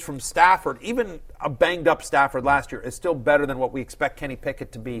downgrades from Stafford. Even a banged-up Stafford last year is still better than what we expect Kenny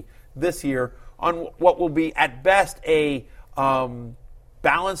Pickett to be this year on what will be, at best, a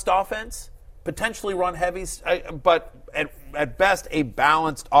balanced offense, potentially run heavies, but at best, a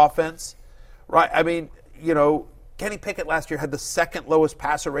balanced offense. Right. I mean, Kenny Pickett last year had the 2nd lowest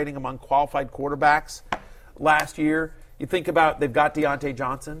passer rating among qualified quarterbacks. Last year, you think about they've got Deontay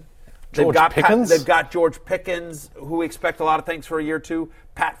Johnson, they've got George Pickens, who we expect a lot of things for a year or two.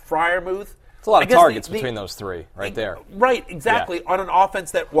 Pat Freiermuth. It's a lot of targets between those three, right there. Right, exactly. Yeah. On an offense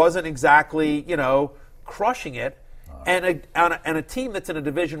that wasn't exactly crushing it, and a team that's in a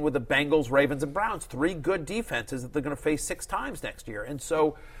division with the Bengals, Ravens, and Browns, 3 good defenses that they're going to face 6 times next year, and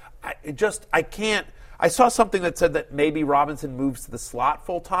so I can't. I saw something that said that maybe Robinson moves to the slot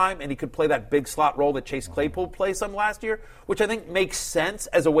full time and he could play that big slot role that Chase Claypool played some last year, which I think makes sense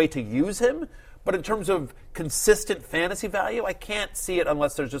as a way to use him. But in terms of consistent fantasy value, I can't see it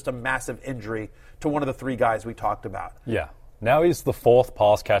unless there's just a massive injury to one of the 3 guys we talked about. Yeah. Now he's the 4th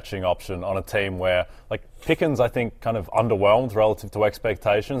pass-catching option on a team where, Pickens, I think, kind of underwhelmed relative to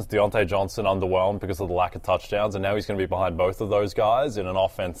expectations. Deontay Johnson underwhelmed because of the lack of touchdowns, and now he's going to be behind both of those guys in an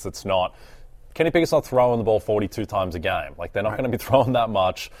offense that's not... Kenny Pickett's not throwing the ball 42 times a game. They're not going to be throwing that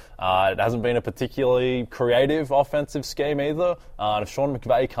much. It hasn't been a particularly creative offensive scheme either. And if Sean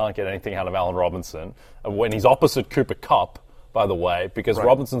McVay can't get anything out of Allen Robinson, when he's opposite Cooper Kupp, by the way, because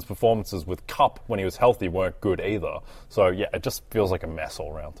Robinson's performances with Kupp when he was healthy weren't good either. So, yeah, it just feels like a mess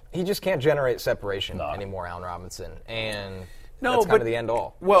all around. He just can't generate separation anymore, Allen Robinson. And that's kind of the end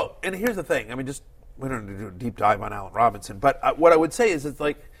all. Well, and here's the thing. I mean, we don't need to do a deep dive on Allen Robinson. But what I would say is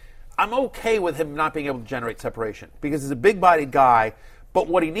I'm okay with him not being able to generate separation because he's a big-bodied guy. But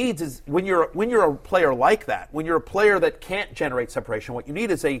what he needs is when you're a player like that, when you're a player that can't generate separation, what you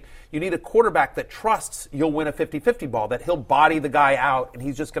need is a quarterback that trusts you'll win a 50-50 ball, that he'll body the guy out and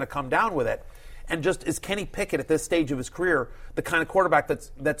he's just going to come down with it. And just is Kenny Pickett at this stage of his career the kind of quarterback that's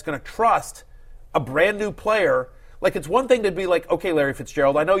going to trust a brand new player? It's one thing to be okay, Larry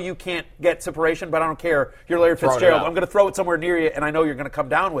Fitzgerald, I know you can't get separation, but I don't care. You're Larry Fitzgerald. I'm going to throw it somewhere near you, and I know you're going to come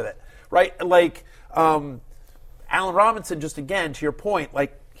down with it, right? Allen Robinson, just again, to your point,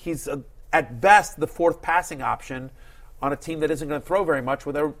 he's at best the 4th passing option on a team that isn't going to throw very much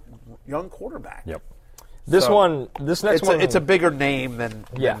with a young quarterback. Yep. This next one, it's a bigger name than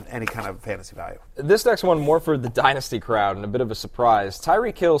any kind of fantasy value. This next one more for the dynasty crowd and a bit of a surprise.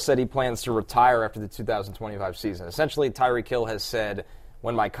 Tyreek Hill said he plans to retire after the 2025 season. Essentially, Tyreek Hill has said,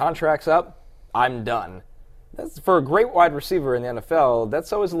 when my contract's up, I'm done. That's, for a great wide receiver in the NFL,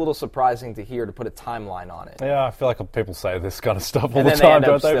 that's always a little surprising to hear, to put a timeline on it. Yeah, I feel like people say this kind of stuff all the time,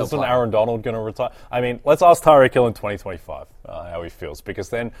 don't they? Isn't Aaron Donald going to retire? I mean, let's ask Tyreek Hill in 2025 how he feels, because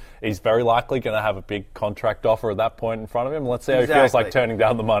then he's very likely going to have a big contract offer at that point in front of him. Let's see how he feels like turning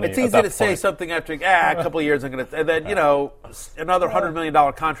down the money. It's easy to say something after a couple of years, I'm going to, and then another $100 million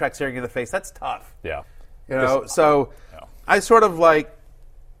contract staring you in the face. That's tough. Yeah. I sort of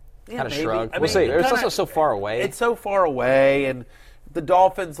kind of shrug. We'll see. It's also so far away. It's so far away, and the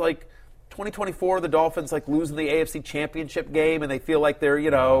Dolphins, 2024, the Dolphins losing the AFC Championship game, and they feel like they're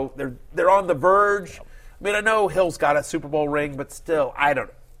on the verge. I mean, I know Hill's got a Super Bowl ring, but still, I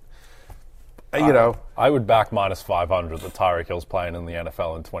don't. I would back minus 500 that Tyreek Hill's playing in the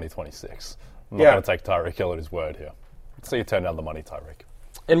NFL in 2026. I'm not going to take Tyreek Hill at his word here. So you turn down the money, Tyreek.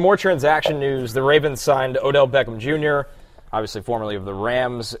 In more transaction news, the Ravens signed Odell Beckham Jr., obviously formerly of the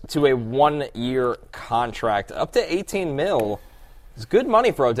Rams, to a 1-year contract, up to $18 million. It's good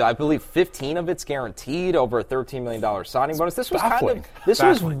money for Odell. I believe 15 of it's guaranteed, over a $13 million signing bonus. This was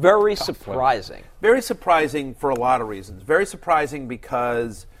was very surprising. Very surprising for a lot of reasons. Very surprising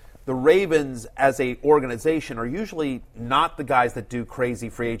because the Ravens, as a organization, are usually not the guys that do crazy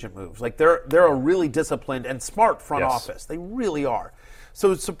free agent moves. Like they're a really disciplined and smart front office. They really are.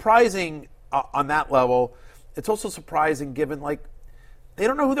 So it's surprising on that level. It's also surprising given they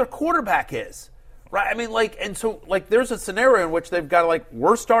don't know who their quarterback is. Right, I mean, and so there's a scenario in which they've got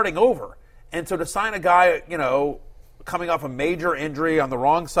we're starting over, and so to sign a guy, coming off a major injury on the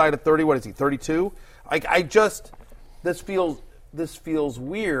wrong side of 30, what is he, 32? This feels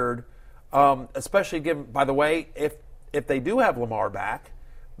weird, especially given, by the way, if they do have Lamar back,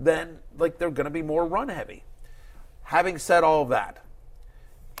 then they're going to be more run heavy. Having said all of that,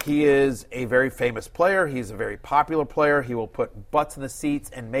 he is a very famous player. He's a very popular player. He will put butts in the seats,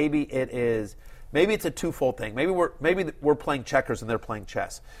 and maybe it's a twofold thing. Maybe we're playing checkers and they're playing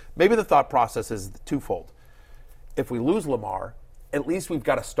chess. Maybe the thought process is twofold. If we lose Lamar, at least we've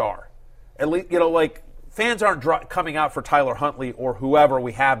got a star. At least fans aren't coming out for Tyler Huntley or whoever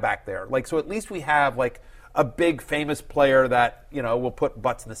we have back there. So at least we have a big famous player that will put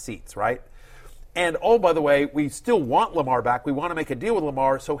butts in the seats, right? And by the way, we still want Lamar back. We want to make a deal with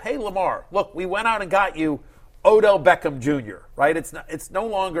Lamar. So hey, Lamar, look, we went out and got you Odell Beckham Jr., right? It's no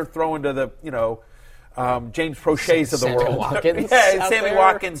longer thrown to the, James Prochet's of the world. Watkins Sammy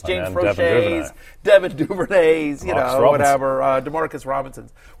Watkins, James Prochet's, Devin Duvernay's, whatever, DeMarcus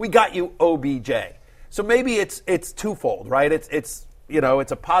Robinson's. We got you OBJ. So maybe it's twofold, right? It's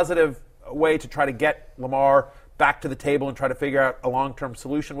a positive way to try to get Lamar back to the table and try to figure out a long-term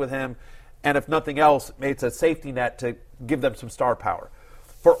solution with him. And if nothing else, it's a safety net to give them some star power.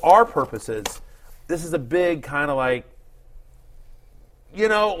 For our purposes, this is a big kind of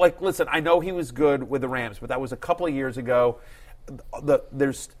listen, I know he was good with the Rams, but that was a couple of years ago.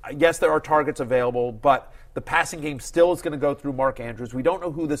 There are targets available, but the passing game still is going to go through Mark Andrews. We don't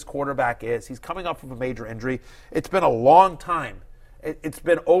know who this quarterback is. He's coming off of a major injury. It's been a long time. It's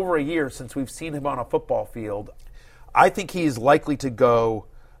been over a year since we've seen him on a football field. I think he is likely to go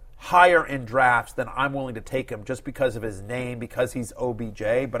higher in drafts than I'm willing to take him just because of his name, because he's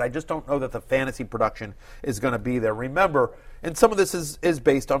OBJ, but I just don't know that the fantasy production is going to be there. Remember, and some of this is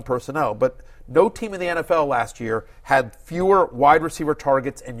based on personnel, but no team in the NFL last year had fewer wide receiver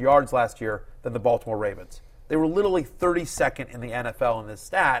targets and yards last year than the Baltimore Ravens. They were literally 32nd in the NFL in this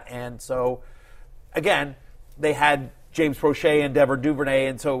stat, and so, again, they had James Prochet and Devin Duvernay,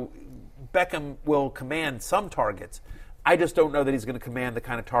 and so Beckham will command some targets. I just don't know that he's going to command the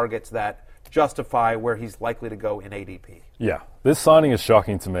kind of targets that justify where he's likely to go in ADP. Yeah, this signing is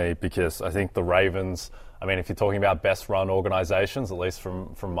shocking to me because I think the Ravens, if you're talking about best run organizations, at least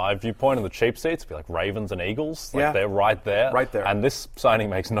from my viewpoint, in the cheap seats, it'd be like Ravens and Eagles. They're right there. Right there. And this signing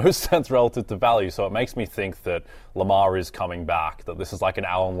makes no sense relative to value, so it makes me think that Lamar is coming back, that this is like an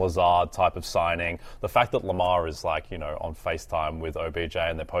Alan Lazard type of signing. The fact that Lamar is on FaceTime with OBJ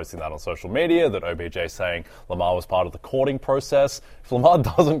and they're posting that on social media, that OBJ is saying Lamar was part of the courting process. If Lamar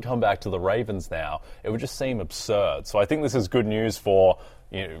doesn't come back to the Ravens now, it would just seem absurd. So I think this is good news for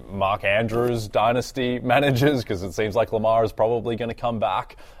Mark Andrews dynasty managers, because it seems like Lamar is probably going to come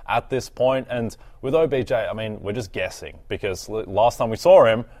back at this point. And with OBJ, we're just guessing, because last time we saw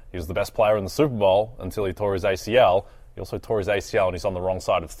him, he was the best player in the Super Bowl until he tore his ACL. He also tore his ACL and he's on the wrong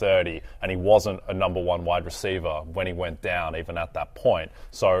side of 30, and he wasn't a number one wide receiver when he went down, even at that point.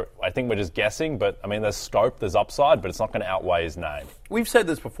 So I think we're just guessing, but there's scope, there's upside, but it's not going to outweigh his name. We've said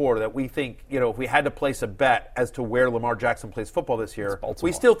this before, that we think, if we had to place a bet as to where Lamar Jackson plays football this year,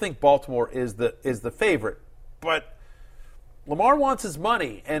 we still think Baltimore is the favorite. But Lamar wants his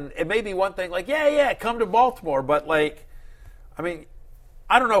money, and it may be one thing come to Baltimore, but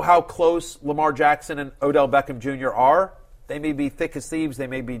I don't know how close Lamar Jackson and Odell Beckham Jr. are. They may be thick as thieves. They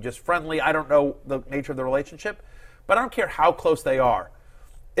may be just friendly. I don't know the nature of the relationship, but I don't care how close they are.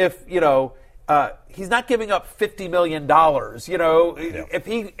 If he's not giving up $50 million,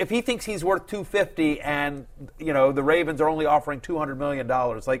 if he thinks he's worth $250 and the Ravens are only offering $200 million,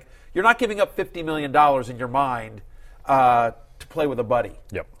 you're not giving up $50 million in your mind to play with a buddy.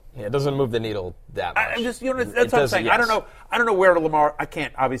 Yep. Yeah, it doesn't move the needle that much. That's what I'm saying. Yes. I don't know where Lamar. I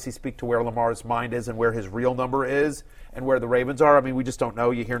can't obviously speak to where Lamar's mind is and where his real number is and where the Ravens are. We just don't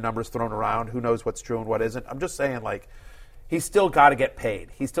know. You hear numbers thrown around. Who knows what's true and what isn't? I'm just saying, he's still got to get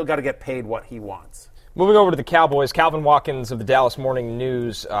paid. He's still got to get paid what he wants. Moving over to the Cowboys, Calvin Watkins of the Dallas Morning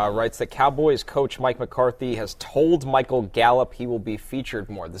News writes that Cowboys coach Mike McCarthy has told Michael Gallup he will be featured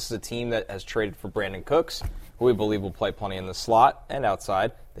more. This is a team that has traded for Brandon Cooks, who we believe will play plenty in the slot and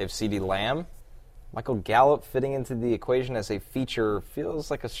outside. They have CeeDee Lamb. Michael Gallup fitting into the equation as a feature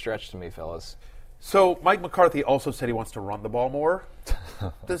feels like a stretch to me, fellas. So Mike McCarthy also said he wants to run the ball more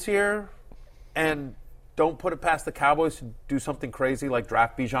this year, and don't put it past the Cowboys to do something crazy like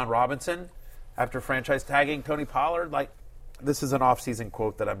draft Bijan Robinson after franchise tagging Tony Pollard. Like, this is an off-season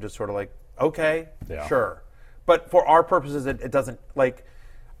quote that I'm just sort of like, okay, sure. But for our purposes, it doesn't, like,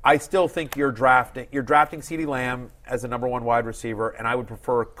 I still think you're drafting CeeDee Lamb as a number one wide receiver, and I would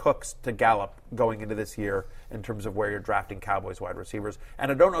prefer Cooks to Gallup going into this year in terms of where you're drafting Cowboys wide receivers. And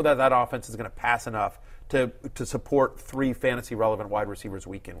I don't know that offense is going to pass enough to support 3 fantasy-relevant wide receivers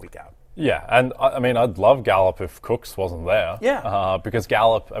week in, week out. Yeah, and I mean, I'd love Gallup if Cooks wasn't there. Yeah. Because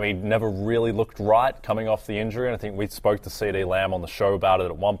Gallup, I mean, never really looked right coming off the injury. And I think we spoke to CeeDee Lamb on the show about it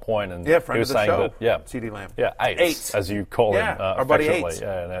at one point, and friend he was of the saying show, that, CeeDee Lamb. Yeah, Eights, as you call him our buddy affectionately. Eights.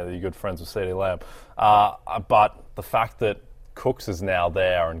 Yeah, no, you're good friends with CeeDee Lamb. But the fact that Cooks is now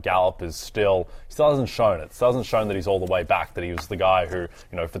there and Gallup is still hasn't shown it. Still hasn't shown that he's all the way back, that he was the guy who,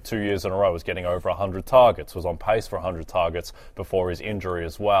 for 2 years in a row was getting over 100 targets, was on pace for 100 targets before his injury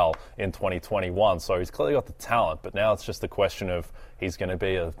as well in 2021. So he's clearly got the talent, but now it's just a question of he's going to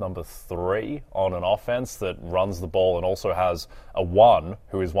be a number 3 on an offense that runs the ball and also has a 1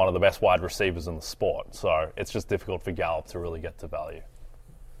 who is one of the best wide receivers in the sport. So it's just difficult for Gallup to really get to value.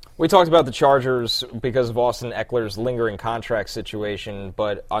 We talked about the Chargers because of Austin Eckler's lingering contract situation,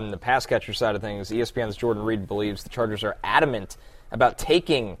 but on the pass catcher side of things, ESPN's Jordan Reed believes the Chargers are adamant about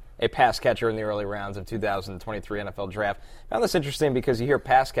taking a pass catcher in the early rounds of 2023 NFL Draft. I found this interesting because you hear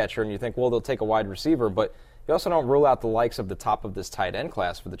pass catcher and you think, well, they'll take a wide receiver, but you also don't rule out the likes of the top of this tight end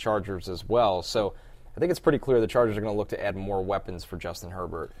class for the Chargers as well. So I think it's pretty clear the Chargers are going to look to add more weapons for Justin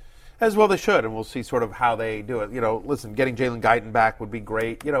Herbert. As well they should, and we'll see sort of how they do it. Listen, getting Jalen Guyton back would be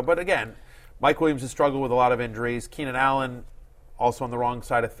great. But again, Mike Williams has struggled with a lot of injuries. Keenan Allen, also on the wrong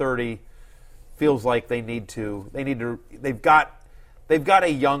side of 30, feels like they've got a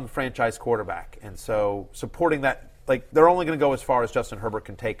young franchise quarterback, and so supporting that, like, they're only going to go as far as Justin Herbert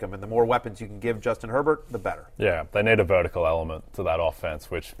can take them, and the more weapons you can give Justin Herbert, the better. Yeah, they need a vertical element to that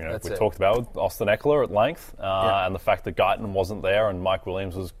offense, which we talked about with Austin Eckler at length, and the fact that Guyton wasn't there and Mike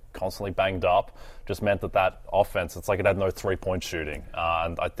Williams was constantly banged up just meant that offense, it's like it had no three-point shooting,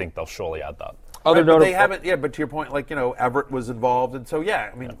 and I think they'll surely add that. But they haven't, but to your point, Everett was involved, and so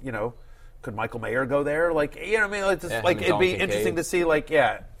could Michael Mayer go there? It's just, it'd be interesting to see.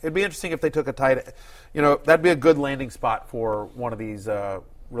 It'd be interesting if they took a tight. That'd be a good landing spot for one of these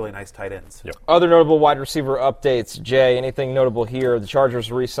really nice tight ends. Yep. Other notable wide receiver updates. Jay, anything notable here? The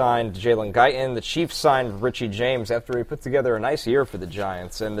Chargers re-signed Jalen Guyton. The Chiefs signed Richie James after he put together a nice year for the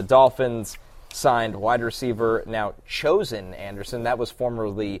Giants, and the Dolphins signed wide receiver, now Chosen Anderson. That was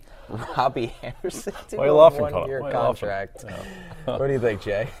formerly Robbie Anderson. Why are you laughing, Connor? One-year contract. Yeah. What do you think,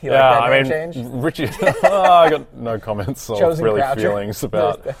 Jay? You like that change? Richie, I got no comments or really Croucher. feelings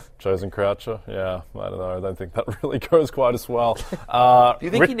about Chosen Croucher. Yeah, I don't know. I don't think that really goes quite as well. Do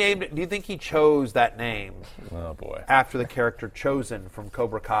you think he chose that name? Oh boy, after the character Chosen from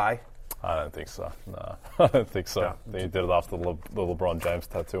Cobra Kai? I don't think so. No, I don't think so. No. He did it after the LeBron James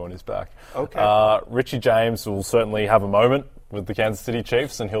tattoo on his back. Okay. Richie James will certainly have a moment with the Kansas City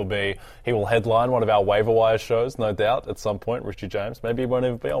Chiefs, and he will headline one of our waiver wire shows, no doubt, at some point. Richie James. Maybe he won't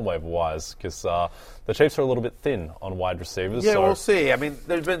even be on waiver wires because the Chiefs are a little bit thin on wide receivers. Yeah, we'll see. I mean,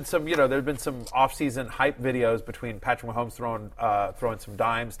 there's been some off-season hype videos between Patrick Mahomes throwing some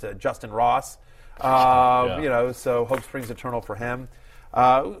dimes to Justin Ross. So hope springs eternal for him.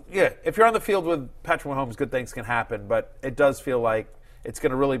 If you're on the field with Patrick Mahomes, good things can happen, but it does feel like it's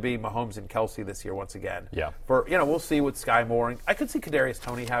going to really be Mahomes and Kelsey this year once again. Yeah. We'll see with Sky Moore, and I could see Kadarius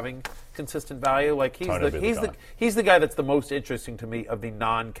Toney having consistent value. He's the guy that's the most interesting to me of the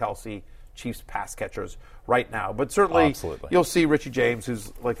non-Kelsey Chiefs pass catchers right now. But certainly you'll see Richie James,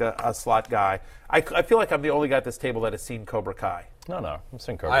 who's like a slot guy. I feel like I'm the only guy at this table that has seen Cobra Kai. No, I've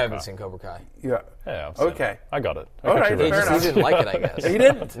seen Cobra Kai. I haven't seen Cobra Kai. Yeah. I've seen it. I got it. All right, He didn't like it, I guess. He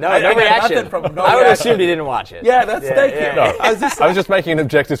didn't? No reaction. I would assume he didn't watch it. Yeah, thank you. No, I was just making an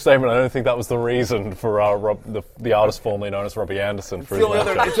objective statement. I don't think that was the reason for the artist formerly known as Robbie Anderson. It's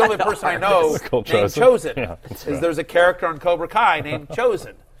the only person I know named Chosen. Yeah, There's a character on Cobra Kai named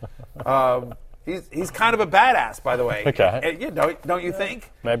Chosen. He's kind of a badass, by the way. Okay. Don't you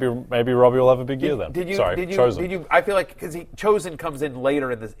think? Maybe Robbie will have a big year then. Chosen. I feel like because Chosen comes in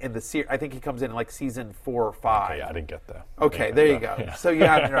later in the series. I think he comes in like season 4 or 5. Okay, I didn't get there. Okay, there you go. Yeah. So you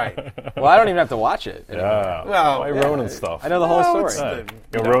have it right. Well, I don't even have to watch it anymore. Yeah. Well, why are you ruining stuff? I know the whole story.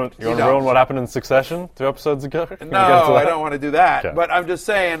 You want to ruin what happened in Succession 2 episodes ago? No, I don't want to do that. Okay. But I'm just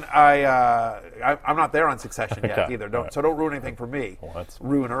saying, I'm not there on Succession yet either. Don't ruin anything for me. Well,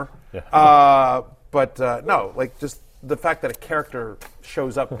 Ruiner. Yeah. But no, like just the fact that a character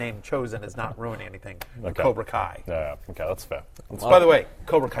shows up named Chosen is not ruining anything. Okay. Cobra Kai. Yeah, okay, that's fair. By the way,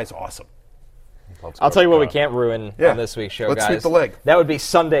 Cobra Kai's awesome. I'll tell you what we can't ruin on this week's show, Let's guys. sweep the leg. That would be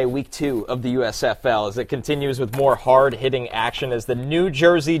Sunday, week 2 of the USFL, as it continues with more hard-hitting action as the New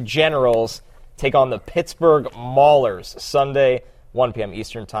Jersey Generals take on the Pittsburgh Maulers Sunday, 1 p.m.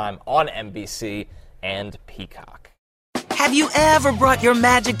 Eastern Time on NBC and Peacock. Have you ever brought your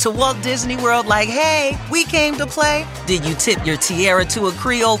magic to Walt Disney World like, hey, we came to play? Did you tip your tiara to a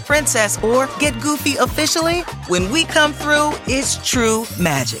Creole princess or get goofy officially? When we come through, it's true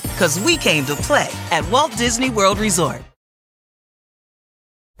magic, because we came to play at Walt Disney World Resort.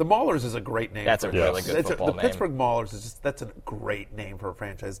 The Maulers is a great name. That's a really good football name. The Pittsburgh Maulers that's a great name for a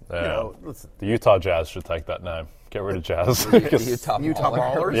franchise. Yeah. The Utah Jazz should take that name. Get rid of Jazz. Utah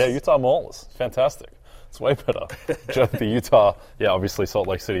Maulers? Yeah, Utah Maulers. Fantastic. It's way better. The Utah, obviously Salt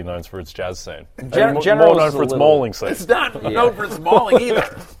Lake City known for its jazz scene. More known for its mauling scene. It's not known for its mauling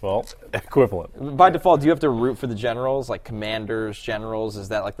either. Well, equivalent. By default, do you have to root for the Generals, like Commanders, Generals? Is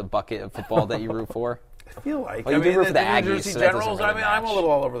that like the bucket of football that you root for? I feel like. Well, you do root for the Aggies, New Jersey so that doesn't Generals, really I'm a match.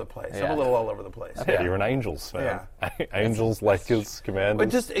 little all over the place. Yeah. I'm a little all over the place. Yeah, you're an Angels fan. Yeah. Angels, Lakers,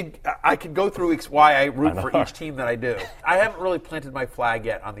 Commanders. But I could go through why I root for each team that I do. I haven't really planted my flag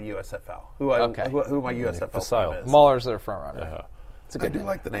yet on the USFL. Who my USFL For sale. team is. Maulers are front runner. I do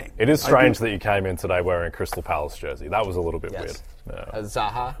like the name. It is strange that you came in today wearing a Crystal Palace jersey. That was a little bit weird.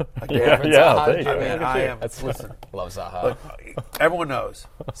 Zaha. Yeah, Zaha. there you go. I mean, I am. Listen, love Zaha. Everyone knows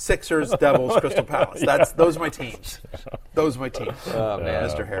Sixers, Devils, Crystal Palace. Those are my teams. Those are my teams. Oh, man.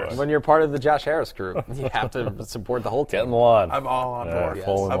 Mr. Harris. When you're part of the Josh Harris crew, you have to support the whole team. Get in the line. I'm all on board. Yes.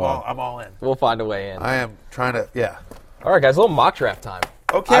 Fall in line. I'm all in. We'll find a way in. I am trying to. Yeah. All right, guys, a little mock draft time.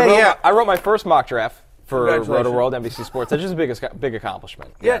 Okay. I wrote my first mock draft for Congratulations. Roto-World, NBC Sports. That's just a big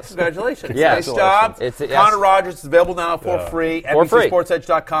accomplishment. Yeah, congratulations. Yes. Nice job. Yes. Connor Rogers is available now for free. For free.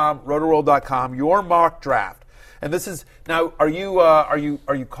 NBCSportsEdge.com, Rotoworld.com. Your mock draft. And this is now. Are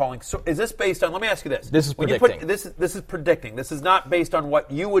you calling? So is this based on? Let me ask you this. This is When predicting. this is predicting. This is not based on what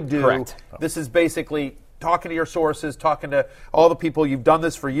you would do. Correct. This is basically talking to your sources, talking to all the people. You've done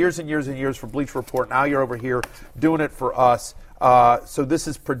this for years and years and years for Bleacher Report. Now you're over here doing it for us. So this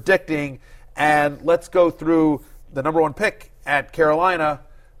is predicting. And let's go through the number 1 pick at Carolina.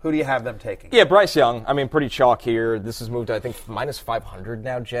 Who do you have them taking? Yeah, Bryce Young. I mean, pretty chalk here. This has moved to, I think, minus 500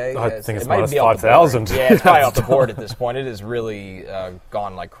 now, Jay. I think it's might minus be off the 5,000. board. Yeah, it's probably off the board at this point. It has really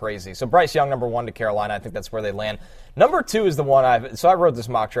gone like crazy. So Bryce Young, number 1 to Carolina. I think that's where they land. Number 2 is the one I wrote this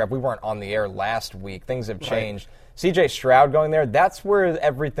mock draft. We weren't on the air last week. Things have changed. Right. C.J. Stroud going there, that's where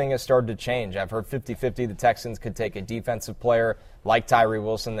everything has started to change. I've heard 50-50 the Texans could take a defensive player like Tyree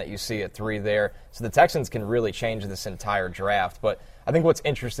Wilson that you see at 3 there. So the Texans can really change this entire draft. But I think what's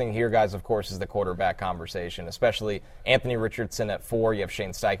interesting here, guys, of course, is the quarterback conversation, especially Anthony Richardson at 4. You have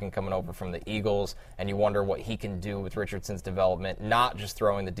Shane Steichen coming over from the Eagles, and you wonder what he can do with Richardson's development, not just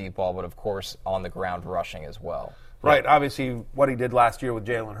throwing the deep ball, but, of course, on the ground rushing as well. Right. Obviously, what he did last year with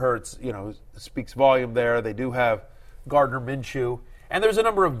Jalen Hurts, speaks volume there. They do have Gardner Minshew. And there's a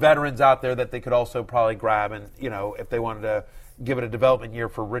number of veterans out there that they could also probably grab and, if they wanted to give it a development year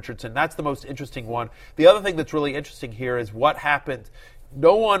for Richardson. That's the most interesting one. The other thing that's really interesting here is what happened.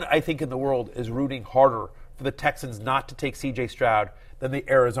 No one, I think, in the world is rooting harder for the Texans not to take C.J. Stroud than the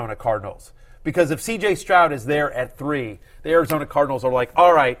Arizona Cardinals. Because if C.J. Stroud is there at 3, the Arizona Cardinals are like,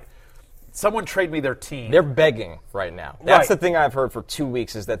 all right, someone trade me their team. They're begging right now. That's the thing I've heard for 2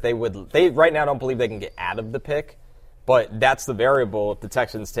 weeks is that they right now don't believe they can get out of the pick. But that's the variable. If the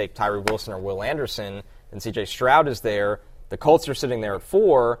Texans take Tyree Wilson or Will Anderson and C.J. Stroud is there, the Colts are sitting there at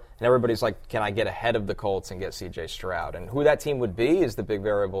 4, and everybody's like, can I get ahead of the Colts and get C.J. Stroud? And who that team would be is the big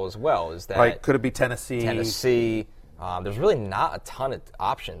variable as well. Is that right? Could it be Tennessee? There's really not a ton of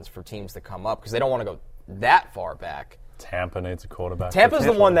options for teams to come up because they don't want to go that far back. Tampa needs a quarterback. Tampa's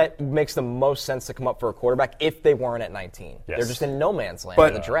the one that makes the most sense to come up for a quarterback if they weren't at 19. Yes. They're just in no man's land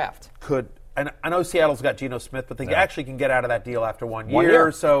in the draft. And I know Seattle's got Geno Smith, but they actually can get out of that deal after 1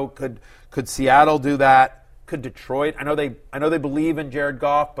 year. So could Seattle do that? Could Detroit? I know they believe in Jared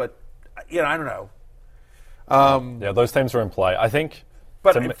Goff, but I don't know. Those teams are in play. I think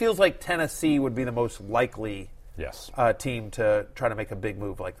But it feels like Tennessee would be the most likely team to try to make a big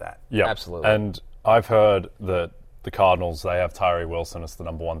move like that. Yeah, absolutely. And I've heard that the Cardinals, they have Tyree Wilson as the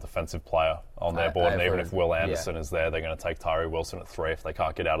number 1 defensive player on their board. And even if Will Anderson is there, they're going to take Tyree Wilson at 3 if they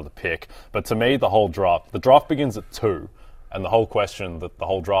can't get out of the pick. But to me, the draft begins at 2. And the whole question that the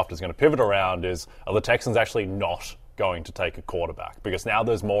whole draft is going to pivot around is, are the Texans actually not going to take a quarterback? Because now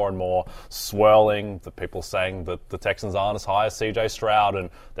there's more and more swirling that people saying that the Texans aren't as high as C.J. Stroud, and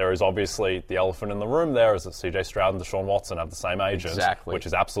there is obviously the elephant in the room there is that C.J. Stroud and Deshaun Watson have the same agent, which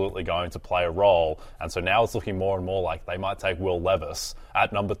is absolutely going to play a role. And so now it's looking more and more like they might take Will Levis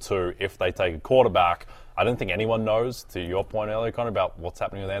at number 2 if they take a quarterback. I don't think anyone knows, to your point earlier, Connor, about what's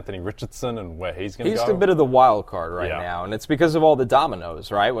happening with Anthony Richardson and where he's going to go. He's a bit of the wild card right now, and it's because of all the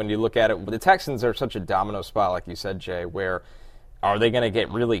dominoes, right? When you look at it, the Texans are such a domino spot, like you said, Jay, where are they going to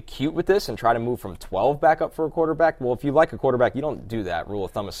get really cute with this and try to move from 12 back up for a quarterback? Well, if you like a quarterback, you don't do that. Rule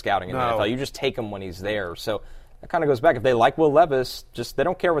of thumb of scouting in the NFL. You just take him when he's there. So that kind of goes back. If they like Will Levis, they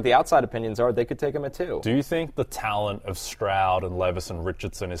don't care what the outside opinions are. They could take him at 2. Do you think the talent of Stroud and Levis and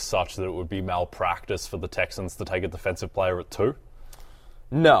Richardson is such that it would be malpractice for the Texans to take a defensive player at 2?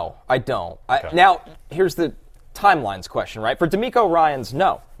 No, I don't. Now, here's the timelines question, right? For DeMeco Ryans,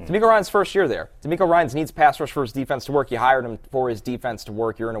 no. DeMeco Ryans' first year there. DeMeco Ryans needs pass rush for his defense to work. You hired him for his defense to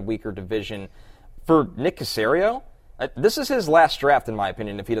work. You're in a weaker division. For Nick Caserio, this is his last draft, in my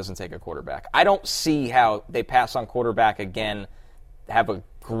opinion, if he doesn't take a quarterback. I don't see how they pass on quarterback again, have a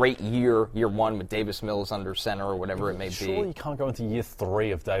great year 1 with Davis Mills under center or whatever it may be. Surely you can't go into year 3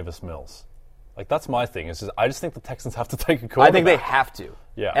 of Davis Mills. Like, that's my thing. I just think the Texans have to take a quarterback. I think they have to.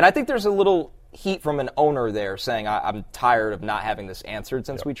 Yeah. And I think there's a little heat from an owner there saying, I'm tired of not having this answered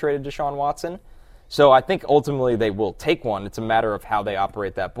since we traded Deshaun Watson. So I think ultimately they will take one. It's a matter of how they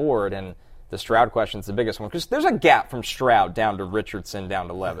operate that board, and the Stroud question is the biggest one because there's a gap from Stroud down to Richardson, down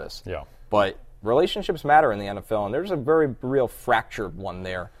to Levis. Yeah. But relationships matter in the NFL, and there's a very real fractured one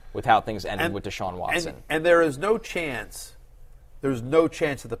there with how things ended with Deshaun Watson. And there is no chance,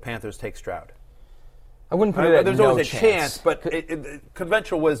 that the Panthers take Stroud. I wouldn't put it at There's no always chance. a chance, but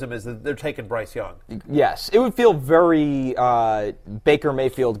conventional wisdom is that they're taking Bryce Young. Yes. It would feel very Baker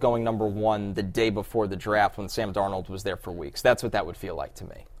Mayfield going number 1 the day before the draft when Sam Darnold was there for weeks. That's what that would feel like to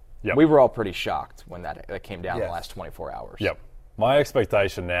me. Yep. We were all pretty shocked when that came down in the last 24 hours. Yep. My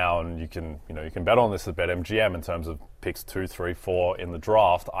expectation now, and you can bet on this at BetMGM in terms of picks 2, 3, 4 in the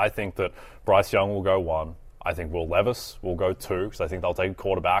draft. I think that Bryce Young will go 1. I think Will Levis will go 2 because I think they'll take a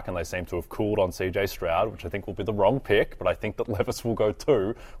quarterback, and they seem to have cooled on C.J. Stroud, which I think will be the wrong pick. But I think that Levis will go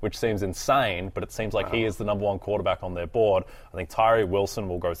 2, which seems insane, but it seems like he is the number 1 quarterback on their board. I think Tyree Wilson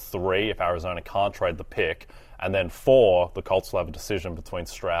will go 3 if Arizona can't trade the pick. And then 4, the Colts will have a decision between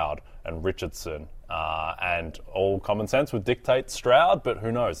Stroud and Richardson. And all common sense would dictate Stroud, but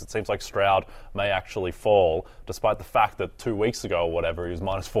who knows? It seems like Stroud may actually fall, despite the fact that 2 weeks ago or whatever, he was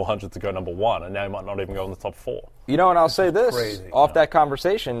minus 400 to go number 1, and now he might not even go in the top 4. You know, and I'll say this, off that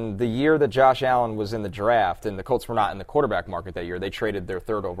conversation, the year that Josh Allen was in the draft, and the Colts were not in the quarterback market that year, they traded their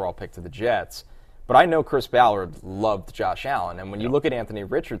 3rd overall pick to the Jets. But I know Chris Ballard loved Josh Allen, and when you look at Anthony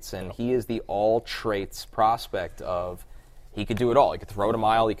Richardson, he is the all-traits prospect of he could do it all. He could throw it a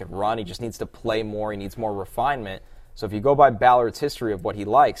mile, he could run, he just needs to play more, he needs more refinement. So if you go by Ballard's history of what he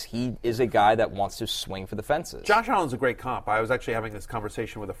likes, he is a guy that wants to swing for the fences. Josh Allen's a great comp. I was actually having this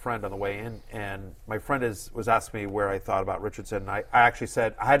conversation with a friend on the way in, and my friend was asking me where I thought about Richardson. And I actually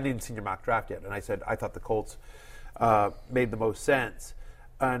said, I hadn't even seen your mock draft yet, and I said I thought the Colts made the most sense.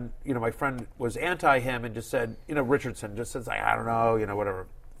 And, my friend was anti him and just said, Richardson just says, I don't know, whatever,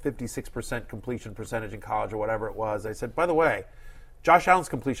 56% completion percentage in college or whatever it was. I said, by the way, Josh Allen's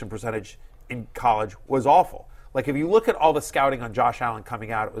completion percentage in college was awful. Like, if you look at all the scouting on Josh Allen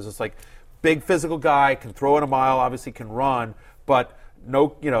coming out, it was just like big physical guy, can throw it a mile, obviously can run, but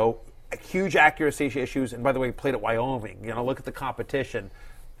no, huge accuracy issues. And by the way, he played at Wyoming. Look at the competition.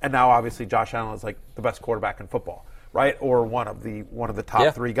 And now, obviously, Josh Allen is like the best quarterback in football, right? Or one of the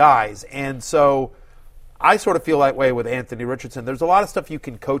top 3 guys. And so I sort of feel that way with Anthony Richardson. There's a lot of stuff you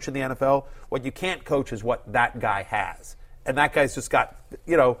can coach in the NFL. What you can't coach is what that guy has. And that guy's just got,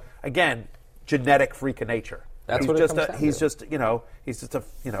 again, genetic freak of nature. That's he's what just it comes down to. He's just a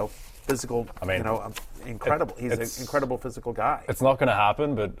physical, incredible. He's an incredible physical guy. It's not going to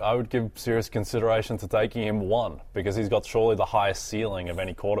happen, but I would give serious consideration to taking him 1 because he's got surely the highest ceiling of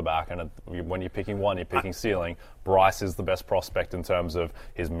any quarterback. And when you're picking 1, you're picking ceiling. Bryce is the best prospect in terms of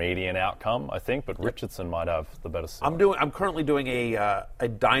his median outcome, I think, but Richardson might have the better ceiling. I'm currently doing a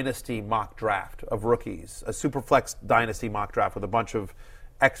dynasty mock draft of rookies, a Superflex dynasty mock draft with a bunch of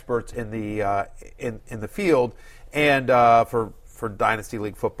experts in the field, and for for Dynasty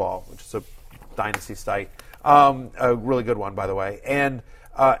League Football, which is a Dynasty site. A really good one, by the way. And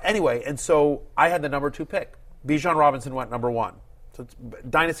anyway, and so I had the number 2 pick. Bijan Robinson went number 1. So it's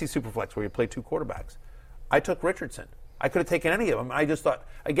Dynasty Superflex, where you play 2 quarterbacks. I took Richardson. I could have taken any of them. I just thought,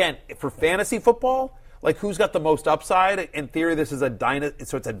 again, for fantasy football, like who's got the most upside? In theory, this is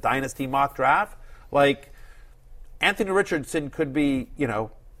so it's a dynasty mock draft. Like Anthony Richardson could be,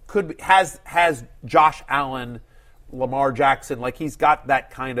 has Josh Allen, Lamar Jackson, like he's got that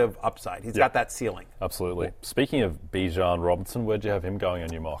kind of upside. He's got that ceiling. Absolutely. Speaking of Bijan Robinson, where'd you have him going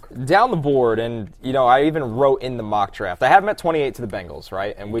on your mock? Down the board, and I even wrote in the mock draft. I have him at 28 to the Bengals,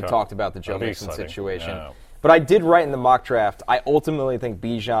 right? And we talked about the Joe Mixon situation. Yeah. But I did write in the mock draft, I ultimately think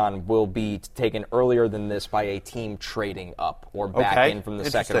Bijan will be taken earlier than this by a team trading up or back in from the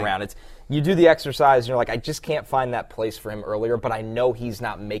second round. You do the exercise, and you're like, I just can't find that place for him earlier, but I know he's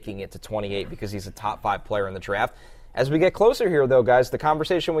not making it to 28 because he's a top 5 player in the draft. As we get closer here, though, guys, the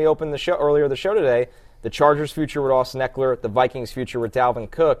conversation we opened earlier the show today, the Chargers' future with Austin Eckler, the Vikings' future with Dalvin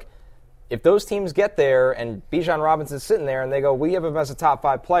Cook, if those teams get there and Bijan Robinson's sitting there and they go, we have him as a top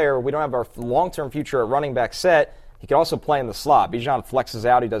 5 player, we don't have our long-term future at running back set, he can also play in the slot. Bijan flexes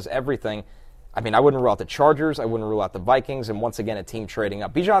out, he does everything. I mean, I wouldn't rule out the Chargers, I wouldn't rule out the Vikings, and once again, a team trading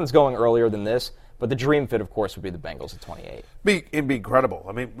up. Bijan's going earlier than this, but the dream fit, of course, would be the Bengals at 28. It'd be incredible.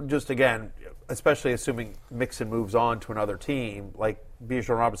 I mean, just again, especially assuming Mixon moves on to another team, like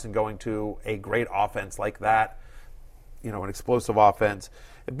Bijan Robinson going to a great offense like that, an explosive offense.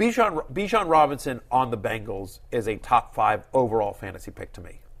 Bijan Robinson on the Bengals is a top 5 overall fantasy pick to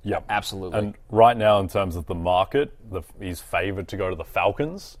me. Yep. Absolutely. And right now, in terms of the market, he's favored to go to the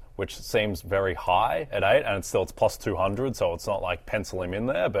Falcons, which seems very high at 8, and it's plus 200, so it's not like pencil him in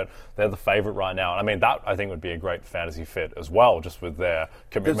there, but they're the favorite right now. And I mean, that I think would be a great fantasy fit as well, just with their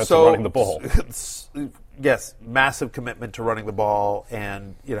commitment to running the ball. Yes, massive commitment to running the ball,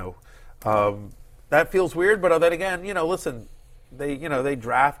 and, that feels weird, but then again, listen, they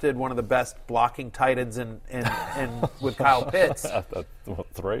drafted one of the best blocking tight ends in with Kyle Pitts. At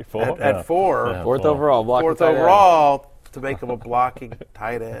 3, 4? At 4. Yeah, Fourth overall. Fourth overall to make him a blocking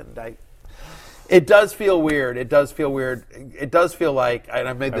tight end. It does feel weird. It does feel like, and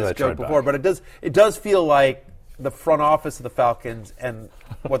I've made this joke before, but it does feel like the front office of the Falcons and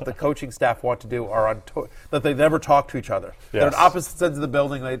what the coaching staff want to do are on that they never talk to each other. Yes. They're on opposite ends of the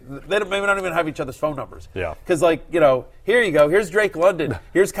building. They maybe not even have each other's phone numbers. Yeah. Because here you go. Here's Drake London.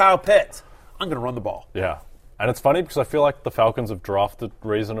 Here's Kyle Pitts. I'm going to run the ball. Yeah. And it's funny because I feel like the Falcons have drafted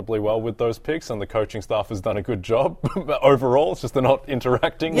reasonably well with those picks, and the coaching staff has done a good job. But overall, it's just they're not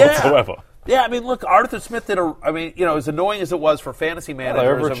interacting whatsoever. Yeah, I mean, look, Arthur Smith did as annoying as it was for fantasy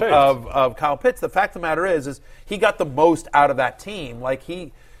managers of Kyle Pitts, the fact of the matter is he got the most out of that team. Like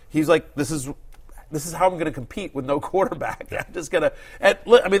he's like, this is how I'm going to compete with no quarterback. Yeah. I'm just going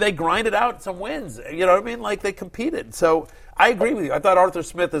to, they grinded out some wins. You know what I mean? Like they competed. So I agree with you. I thought Arthur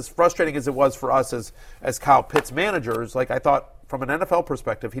Smith, as frustrating as it was for us as Kyle Pitts managers, like I thought from an NFL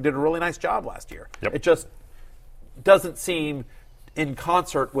perspective, he did a really nice job last year. Yep. It just doesn't seem in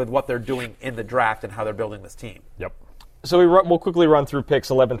concert with what they're doing in the draft and how they're building this team. Yep. So we'll quickly run through picks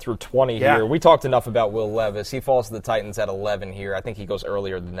 11 through 20 here. We talked enough about Will Levis. He falls to the Titans at 11 here. I think he goes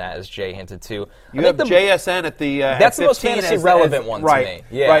earlier than that, as Jay hinted to. You have JSN at the that's at the most fantasy relevant one to me.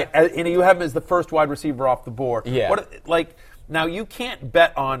 Yeah. Right, and you have him as the first wide receiver off the board. Yeah. Now, you can't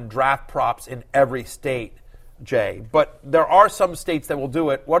bet on draft props in every state, Jay, but there are some states that will do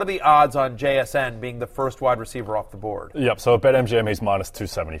it. What are the odds on JSN being the first wide receiver off the board? Yep, so at BetMGM, he's minus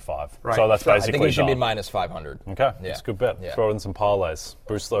 275. Right. So that's basically I think he should be minus 500. Okay, that's a good bet. Yeah. Throw in some parlays.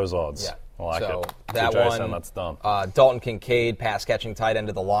 Boost those odds. Yeah. I like so it. That JSN, one, that's done. Dalton Kincaid, pass-catching tight end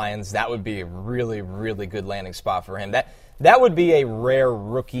of the Lions. That would be a really, really good landing spot for him. That would be a rare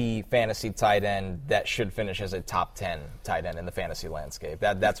rookie fantasy tight end that should finish as a top 10 tight end in the fantasy landscape.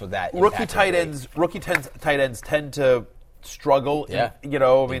 That's what that rookie tight ends tend to struggle. Yeah.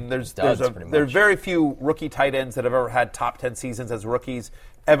 There's very few rookie tight ends that have ever had top 10 seasons as rookies.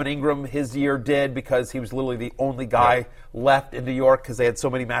 Evan Ingram, his year did because he was literally the only guy left in New York because they had so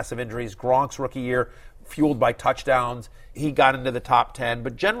many massive injuries. Gronk's rookie year, fueled by touchdowns, he got into the top 10.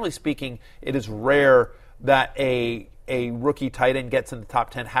 But generally speaking, it is rare that a rookie tight end gets in the top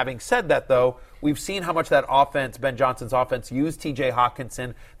 10. Having said that, though, we've seen how much that offense, Ben Johnson's offense, used T.J.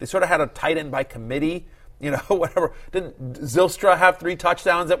 Hawkinson. They sort of had a tight end by committee, whatever. Didn't Zylstra have 3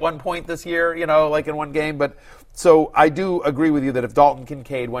 touchdowns at one point this year, like in one game? But so I do agree with you that if Dalton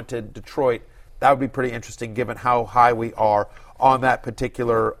Kincaid went to Detroit, that would be pretty interesting given how high we are on that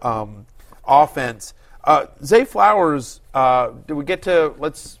particular offense. Zay Flowers, did we get to –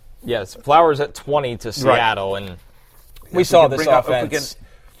 let's – Yes, Flowers at 20 to Seattle, and We saw this offense.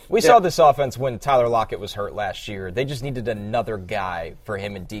 We saw this offense when Tyler Lockett was hurt last year. They just needed another guy for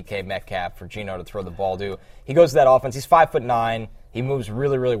him and DK Metcalf, for Geno to throw the ball to. He goes to that offense. He's 5'9". He moves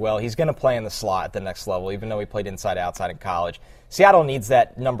really, really well. He's going to play in the slot at the next level, even though he played inside, outside in college. Seattle needs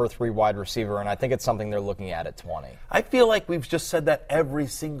that number 3 wide receiver, and I think it's something they're looking at 20. I feel like we've just said that every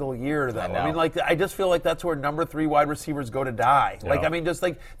single year, though. I mean, I just feel like that's where number 3 wide receivers go to die.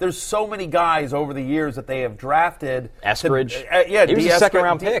 Yeah. There's so many guys over the years that they have drafted. Eskridge. He was a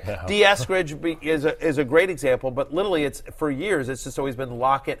second-round pick. D. Eskridge is a great example, but literally, for years, it's just always been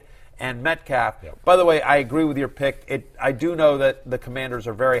Lockett and Metcalf. Yep. By the way, I agree with your pick. I do know that the Commanders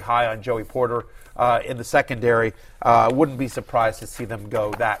are very high on Joey Porter in the secondary. Wouldn't be surprised to see them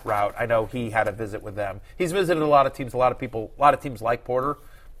go that route. I know he had a visit with them. He's visited a lot of teams. A lot of teams like Porter,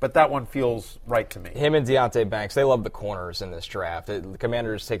 but that one feels right to me. Him and Deonte Banks, they love the corners in this draft. The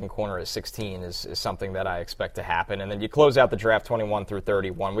Commanders taking corner at 16 is something that I expect to happen. And then you close out the draft 21 through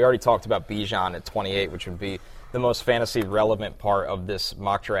 31. We already talked about Bijan at 28, which would be the most fantasy relevant part of this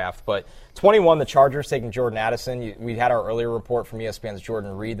mock draft. But 21, the Chargers taking Jordan Addison. We had our earlier report from ESPN's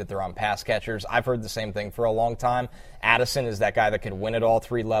Jordan Reed that they're on pass catchers. I've heard the same thing for a long time. Addison is that guy that can win at all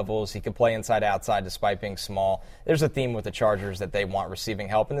 3 levels. He can play inside, outside, despite being small. There's a theme with the Chargers that they want receiving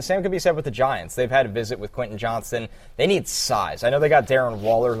help. And the same could be said with the Giants. They've had a visit with Quentin Johnston. They need size. I know they got Darren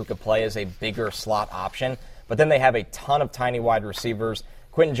Waller, who could play as a bigger slot option, but then they have a ton of tiny wide receivers.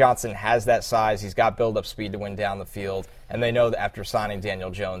 Quentin Johnston has that size. He's got build-up speed to win down the field, and they know that after signing Daniel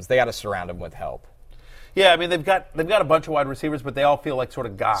Jones, they got to surround him with help. Yeah, I mean they've got a bunch of wide receivers, but they all feel like sort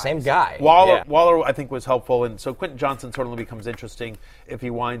of guys. Same guy. Waller, I think, was helpful, and so Quentin Johnston certainly becomes interesting if he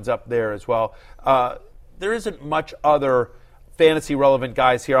winds up there as well. There isn't much other fantasy-relevant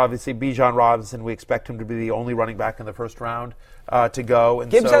guys here. Obviously, Bijan Robinson, we expect him to be the only running back in the first round to go.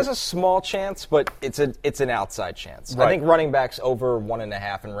 And Gibbs has a small chance, but it's an outside chance. Right. I think running backs over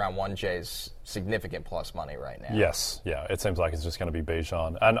 1.5 in round 1, Jay's significant plus money right now. Yes, yeah, it seems like it's just going to be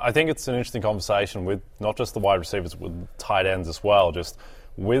Bijan. And I think it's an interesting conversation with not just the wide receivers, with tight ends as well, just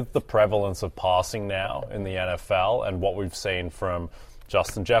with the prevalence of passing now in the NFL and what we've seen from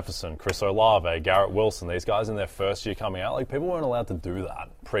Justin Jefferson, Chris Olave, Garrett Wilson, these guys in their first year coming out, people weren't allowed to do that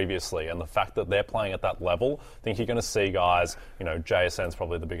previously. And the fact that they're playing at that level, I think you're going to see guys, JSN's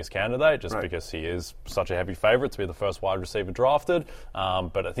probably the biggest candidate just because he is such a heavy favorite to be the first wide receiver drafted.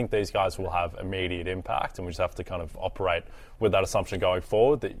 But I think these guys will have immediate impact, and we just have to kind of operate with that assumption going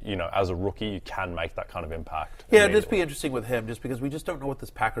forward that, as a rookie, you can make that kind of impact. Yeah, it'd just be interesting with him just because we just don't know what this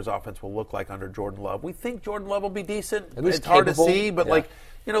Packers offense will look like under Jordan Love. We think Jordan Love will be decent. It's hard to see, but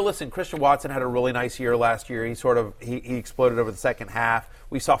listen, Christian Watson had a really nice year last year. He exploded over the second half.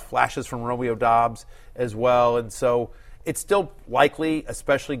 We saw flashes from Romeo Doubs as well, and so it's still likely,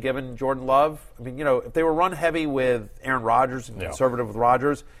 especially given Jordan Love. I mean, if they were run heavy with Aaron Rodgers and conservative with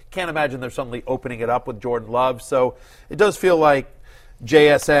Rodgers, can't imagine they're suddenly opening it up with Jordan Love. So it does feel like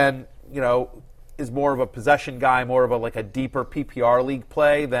JSN, is more of a possession guy, more of a deeper PPR league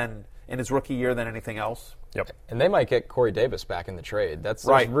play than in his rookie year than anything else. Yep. And they might get Corey Davis back in the trade. There's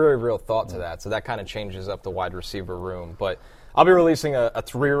very real thought to that. So that kind of changes up the wide receiver room. But I'll be releasing a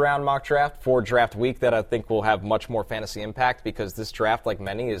 3-round mock draft for draft week that I think will have much more fantasy impact because this draft, like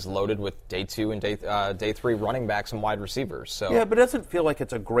many, is loaded with day 2 and day 3 running backs and wide receivers. So yeah, but it doesn't feel like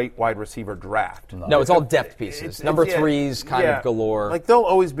it's a great wide receiver draft. No, it's all depth pieces. Number 3s kind of galore. Like there'll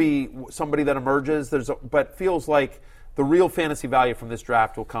always be somebody that emerges. But feels like the real fantasy value from this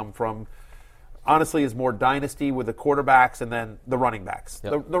draft will come from, honestly, is more dynasty with the quarterbacks and then the running backs.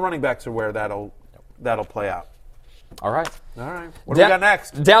 Yep. The running backs are where that'll play out. All right. What do we got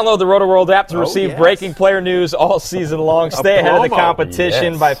next? Download the RotoWorld app to receive breaking player news all season long. Stay ahead of the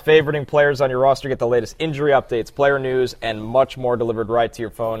competition by favoriting players on your roster. Get the latest injury updates, player news, and much more delivered right to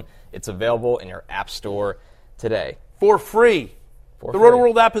your phone. It's available in your app store today. For free. The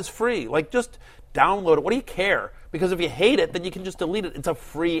RotoWorld app is free. Just download it. What do you care? Because if you hate it, then you can just delete it. It's a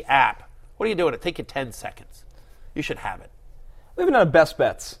free app. What are you doing? It'll take you 10 seconds. You should have it. We haven't done best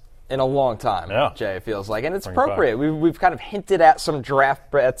bets in a long time, Jay, it feels like. And it's appropriate. We've kind of hinted at some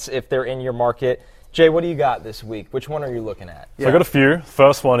draft bets if they're in your market. Jay, what do you got this week? Which one are you looking at? So I got a few.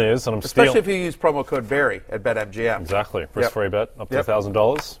 First one is, and especially if you use promo code Barry at BetMGM. Exactly. Risk-free bet up to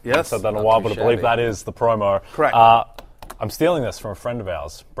 $1,000. Yes. I haven't said that in a while, but I believe that is the promo. Correct. I'm stealing this from a friend of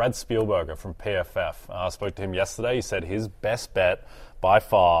ours, Brad Spielberger from PFF. I spoke to him yesterday. He said his best bet by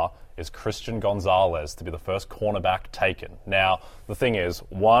far is Christian Gonzalez to be the first cornerback taken. Now, the thing is,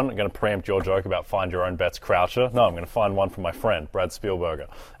 one, I'm going to preempt your joke about find your own bets croucher. No, I'm going to find one from my friend, Brad Spielberger.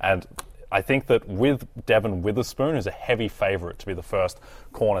 And I think that with Devin Witherspoon, who's a heavy favorite to be the first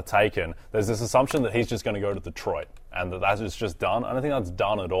corner taken, there's this assumption that he's just going to go to Detroit. and that is just done. I don't think that's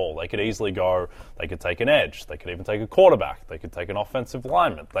done at all. They could easily go, they could take an edge, they could even take a quarterback, they could take an offensive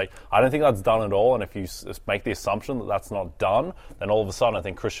lineman. I don't think that's done at all, and if you make the assumption that that's not done, then all of a sudden I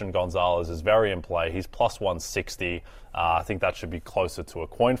think Christian Gonzalez is very in play. He's plus 160. I think that should be closer to a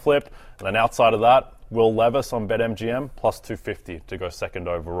coin flip. And then outside of that, Will Levis on BetMGM, plus 250 to go second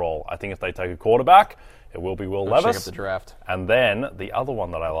overall. I think if they take a quarterback, it will be Will Levis. Shake up the draft. And then the other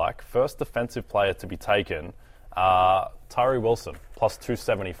one that I like, first defensive player to be taken, Tyree Wilson, plus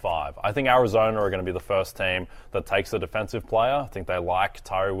 275. I think Arizona are going to be the first team that takes a defensive player. I think they like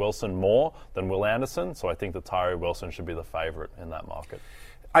Tyree Wilson more than Will Anderson, so I think that Tyree Wilson should be the favorite in that market.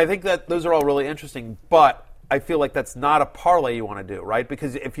 I think that those are all really interesting, but I feel like that's not a parlay you want to do, right?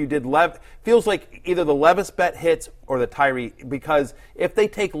 Because if you did feels like either the Levis bet hits or the Tyree, because if they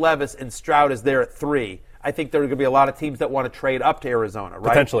take Levis and Stroud is there at 3, I think there are going to be a lot of teams that want to trade up to Arizona, right?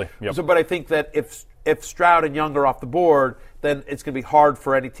 Potentially, yep. But I think that if Stroud and Young are off the board, then it's going to be hard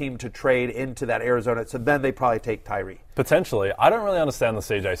for any team to trade into that Arizona. So then they probably take Tyree. Potentially. I don't really understand the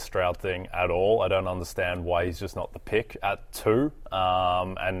CJ Stroud thing at all. I don't understand why he's just not the pick at 2.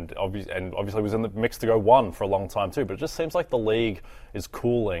 And obviously was in the mix to go 1 for a long time too. But it just seems like the league is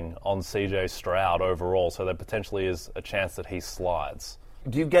cooling on CJ Stroud overall. So there potentially is a chance that he slides.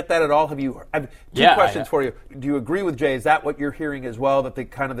 Do you get that at all? I have two questions for you. Do you agree with Jay? Is that what you're hearing as well? That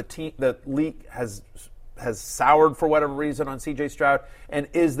the league has soured for whatever reason on C.J. Stroud? And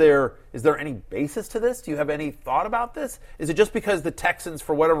is there any basis to this? Do you have any thought about this? Is it just because the Texans,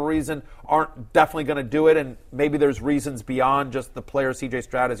 for whatever reason, aren't definitely going to do it, and maybe there's reasons beyond just the player C.J.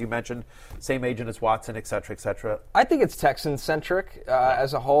 Stroud, as you mentioned, same agent as Watson, et cetera, et cetera? I think it's Texan-centric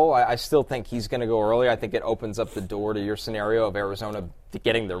as a whole. I still think he's going to go early. I think it opens up the door to your scenario of Arizona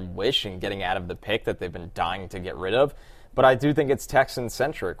getting their wish and getting out of the pick that they've been dying to get rid of. But I do think it's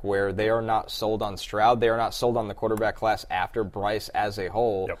Texan-centric, where they are not sold on Stroud. They are not sold on the quarterback class after Bryce as a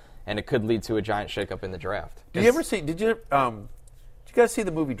whole, and it could lead to a giant shakeup in the draft. Did you guys see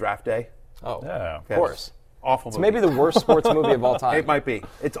the movie Draft Day? Oh, yeah, of course. Awful movie. It's maybe the worst sports movie of all time. It might be.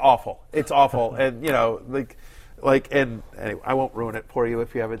 It's awful. It's awful. And, and anyway, I won't ruin it for you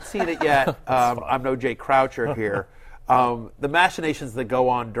if you haven't seen it yet. I'm no Jay Croucher here. The machinations that go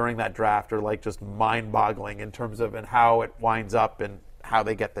on during that draft are just mind-boggling in terms of and how it winds up and how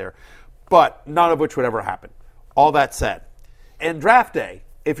they get there. But none of which would ever happen. All that said, in Draft Day,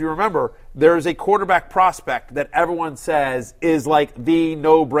 if you remember, there's a quarterback prospect that everyone says is the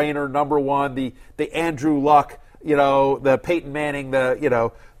no-brainer number one, the Andrew Luck, the Peyton Manning,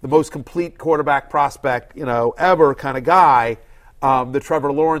 the most complete quarterback prospect, ever kind of guy, the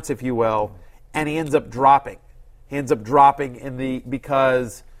Trevor Lawrence, if you will, and he ends up dropping. He ends up dropping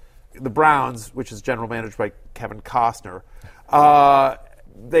because the Browns, which is general managed by Kevin Costner,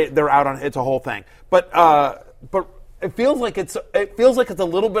 they're out on it's a whole thing. But it feels like it's a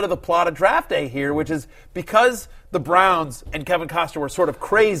little bit of the plot of Draft Day here, which is because the Browns and Kevin Costner were sort of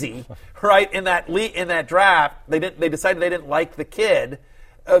crazy, right? In that draft, they decided they didn't like the kid,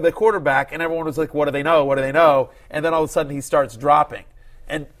 the quarterback, and everyone was like, "What do they know? What do they know?" And then all of a sudden he starts dropping,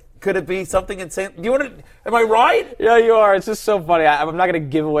 and. Could it be something insane? Do you want to? Am I right? Yeah, you are. It's just so funny. I'm not going to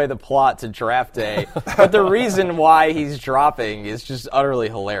give away the plot to Draft Day, but the reason why he's dropping is just utterly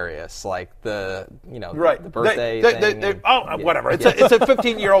hilarious. The birthday thing. Whatever. It's a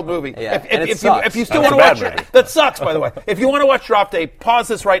 15-year-old movie. Yeah, if you still want to watch it, that sucks. By the way, if you want to watch Draft Day, pause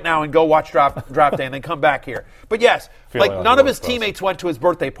this right now and go watch Draft Day, and then come back here. But yes, none of his teammates went to his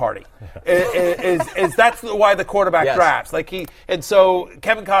birthday party. That's why the quarterback drafts. And so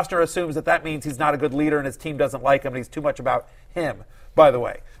Kevin Costner assumes that means he's not a good leader and his team doesn't like him and he's too much about him. By the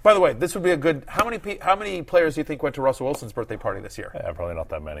way, this would be a good. How many players do you think went to Russell Wilson's birthday party this year? Yeah, probably not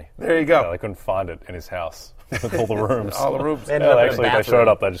that many. There you go. Yeah, they couldn't find it in his house with all the rooms. All the rooms. They showed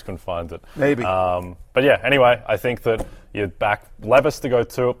up. They just couldn't find it. Maybe. But yeah. Anyway, I think that you back Levis to go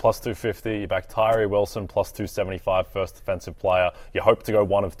 2 at plus 250. You back Tyree Wilson plus 275, first defensive player. You hope to go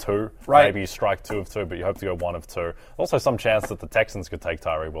 1 of 2. Right. Maybe you strike 2 of 2, but you hope to go 1 of 2. Also, some chance that the Texans could take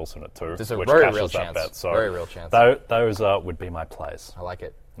Tyree Wilson at 2, There's a which very cashes real that chance. bet. So very real chance. Those would be my plays. I like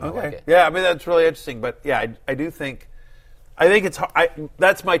it. Okay. I like it. Yeah, I mean that's really interesting. But yeah, I do think. I think it's.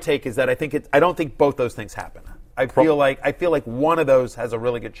 That's my take. Is that I think I don't think both those things happen. I feel like one of those has a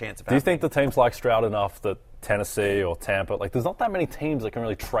really good chance of happening. Do you think the teams like Stroud enough that Tennessee or Tampa, there's not that many teams that can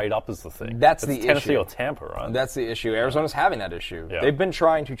really trade up as the thing. That's it's the Tennessee issue. or Tampa, right? That's the issue. Arizona's having that issue. Yeah. They've been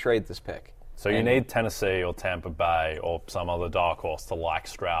trying to trade this pick. So you need Tennessee or Tampa Bay or some other dark horse to like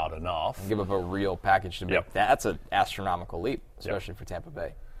Stroud enough. Give up a real package to make. That's an astronomical leap, especially for Tampa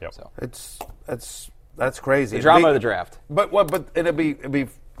Bay. Yep. So that's crazy. The drama of the draft. But it'd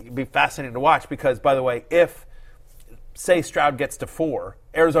be fascinating to watch because, by the way, if say Stroud gets to 4,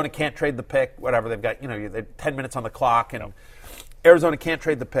 Arizona can't trade the pick, whatever, they've got, they're 10 minutes on the clock, and Arizona can't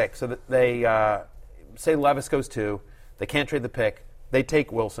trade the pick, so that they say Levis goes 2, they can't trade the pick, they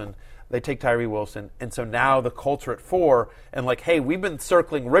take Wilson, they take Tyree Wilson, and so now the Colts are at 4, and like, hey, we've been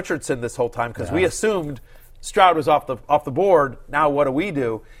circling Richardson this whole time because we assumed Stroud was off the board. Now what do we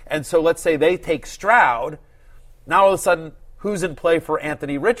do? And so let's say they take Stroud. Now all of a sudden, who's in play for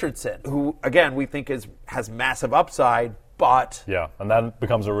Anthony Richardson, who again we think has massive upside, but and that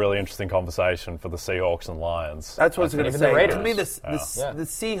becomes a really interesting conversation for the Seahawks and Lions. That's what I was going to say. The Raiders. To me, the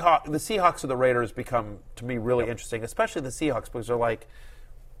Seahawks or the Raiders become to me really interesting, especially the Seahawks because they're like,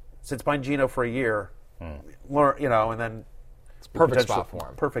 since buying Geno for a year, and then it's perfect spot for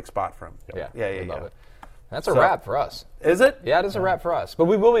him. Perfect spot for him. Yeah. Love it. That's a wrap for us. Is it? Yeah, it is a wrap for us. But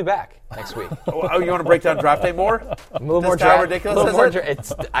we will be back next week. Oh, you want to break down draft day more? A little more draft. How ridiculous is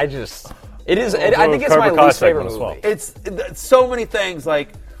it? I think it's my least favorite movie. Well. It's so many things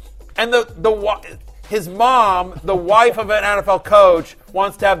like, and his mom, the wife of an NFL coach,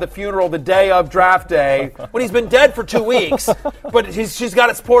 wants to have the funeral the day of draft day when he's been dead for 2 weeks, but she's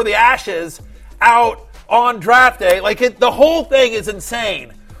got to pour the ashes out on draft day. Like the whole thing is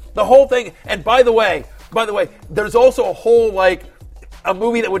insane. The whole thing. And by the way, there's also a whole a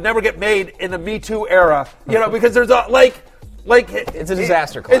movie that would never get made in the Me Too era, because there's it's a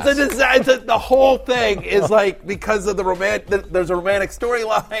disaster class. It's a disaster. The whole thing is because of there's a romantic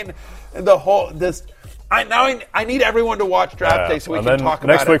storyline, and the whole I need everyone to watch Draft Day so we can talk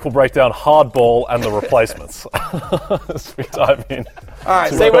about it. Next week we'll break down Hardball and the replacements. As we dive in. All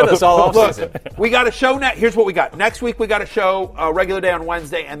right, stay with us all offseason. We got a show next. Here's what we got. Next week we got a show, regular day on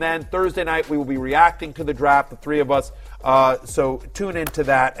Wednesday, and then Thursday night we will be reacting to the draft, the three of us. So tune into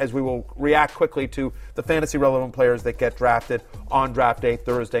that as we will react quickly to the fantasy relevant players that get drafted on draft day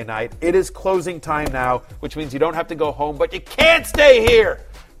Thursday night. It is closing time now, which means you don't have to go home, but you can't stay here.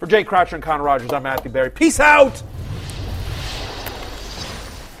 For Jay Croucher and Connor Rogers, I'm Matthew Berry. Peace out!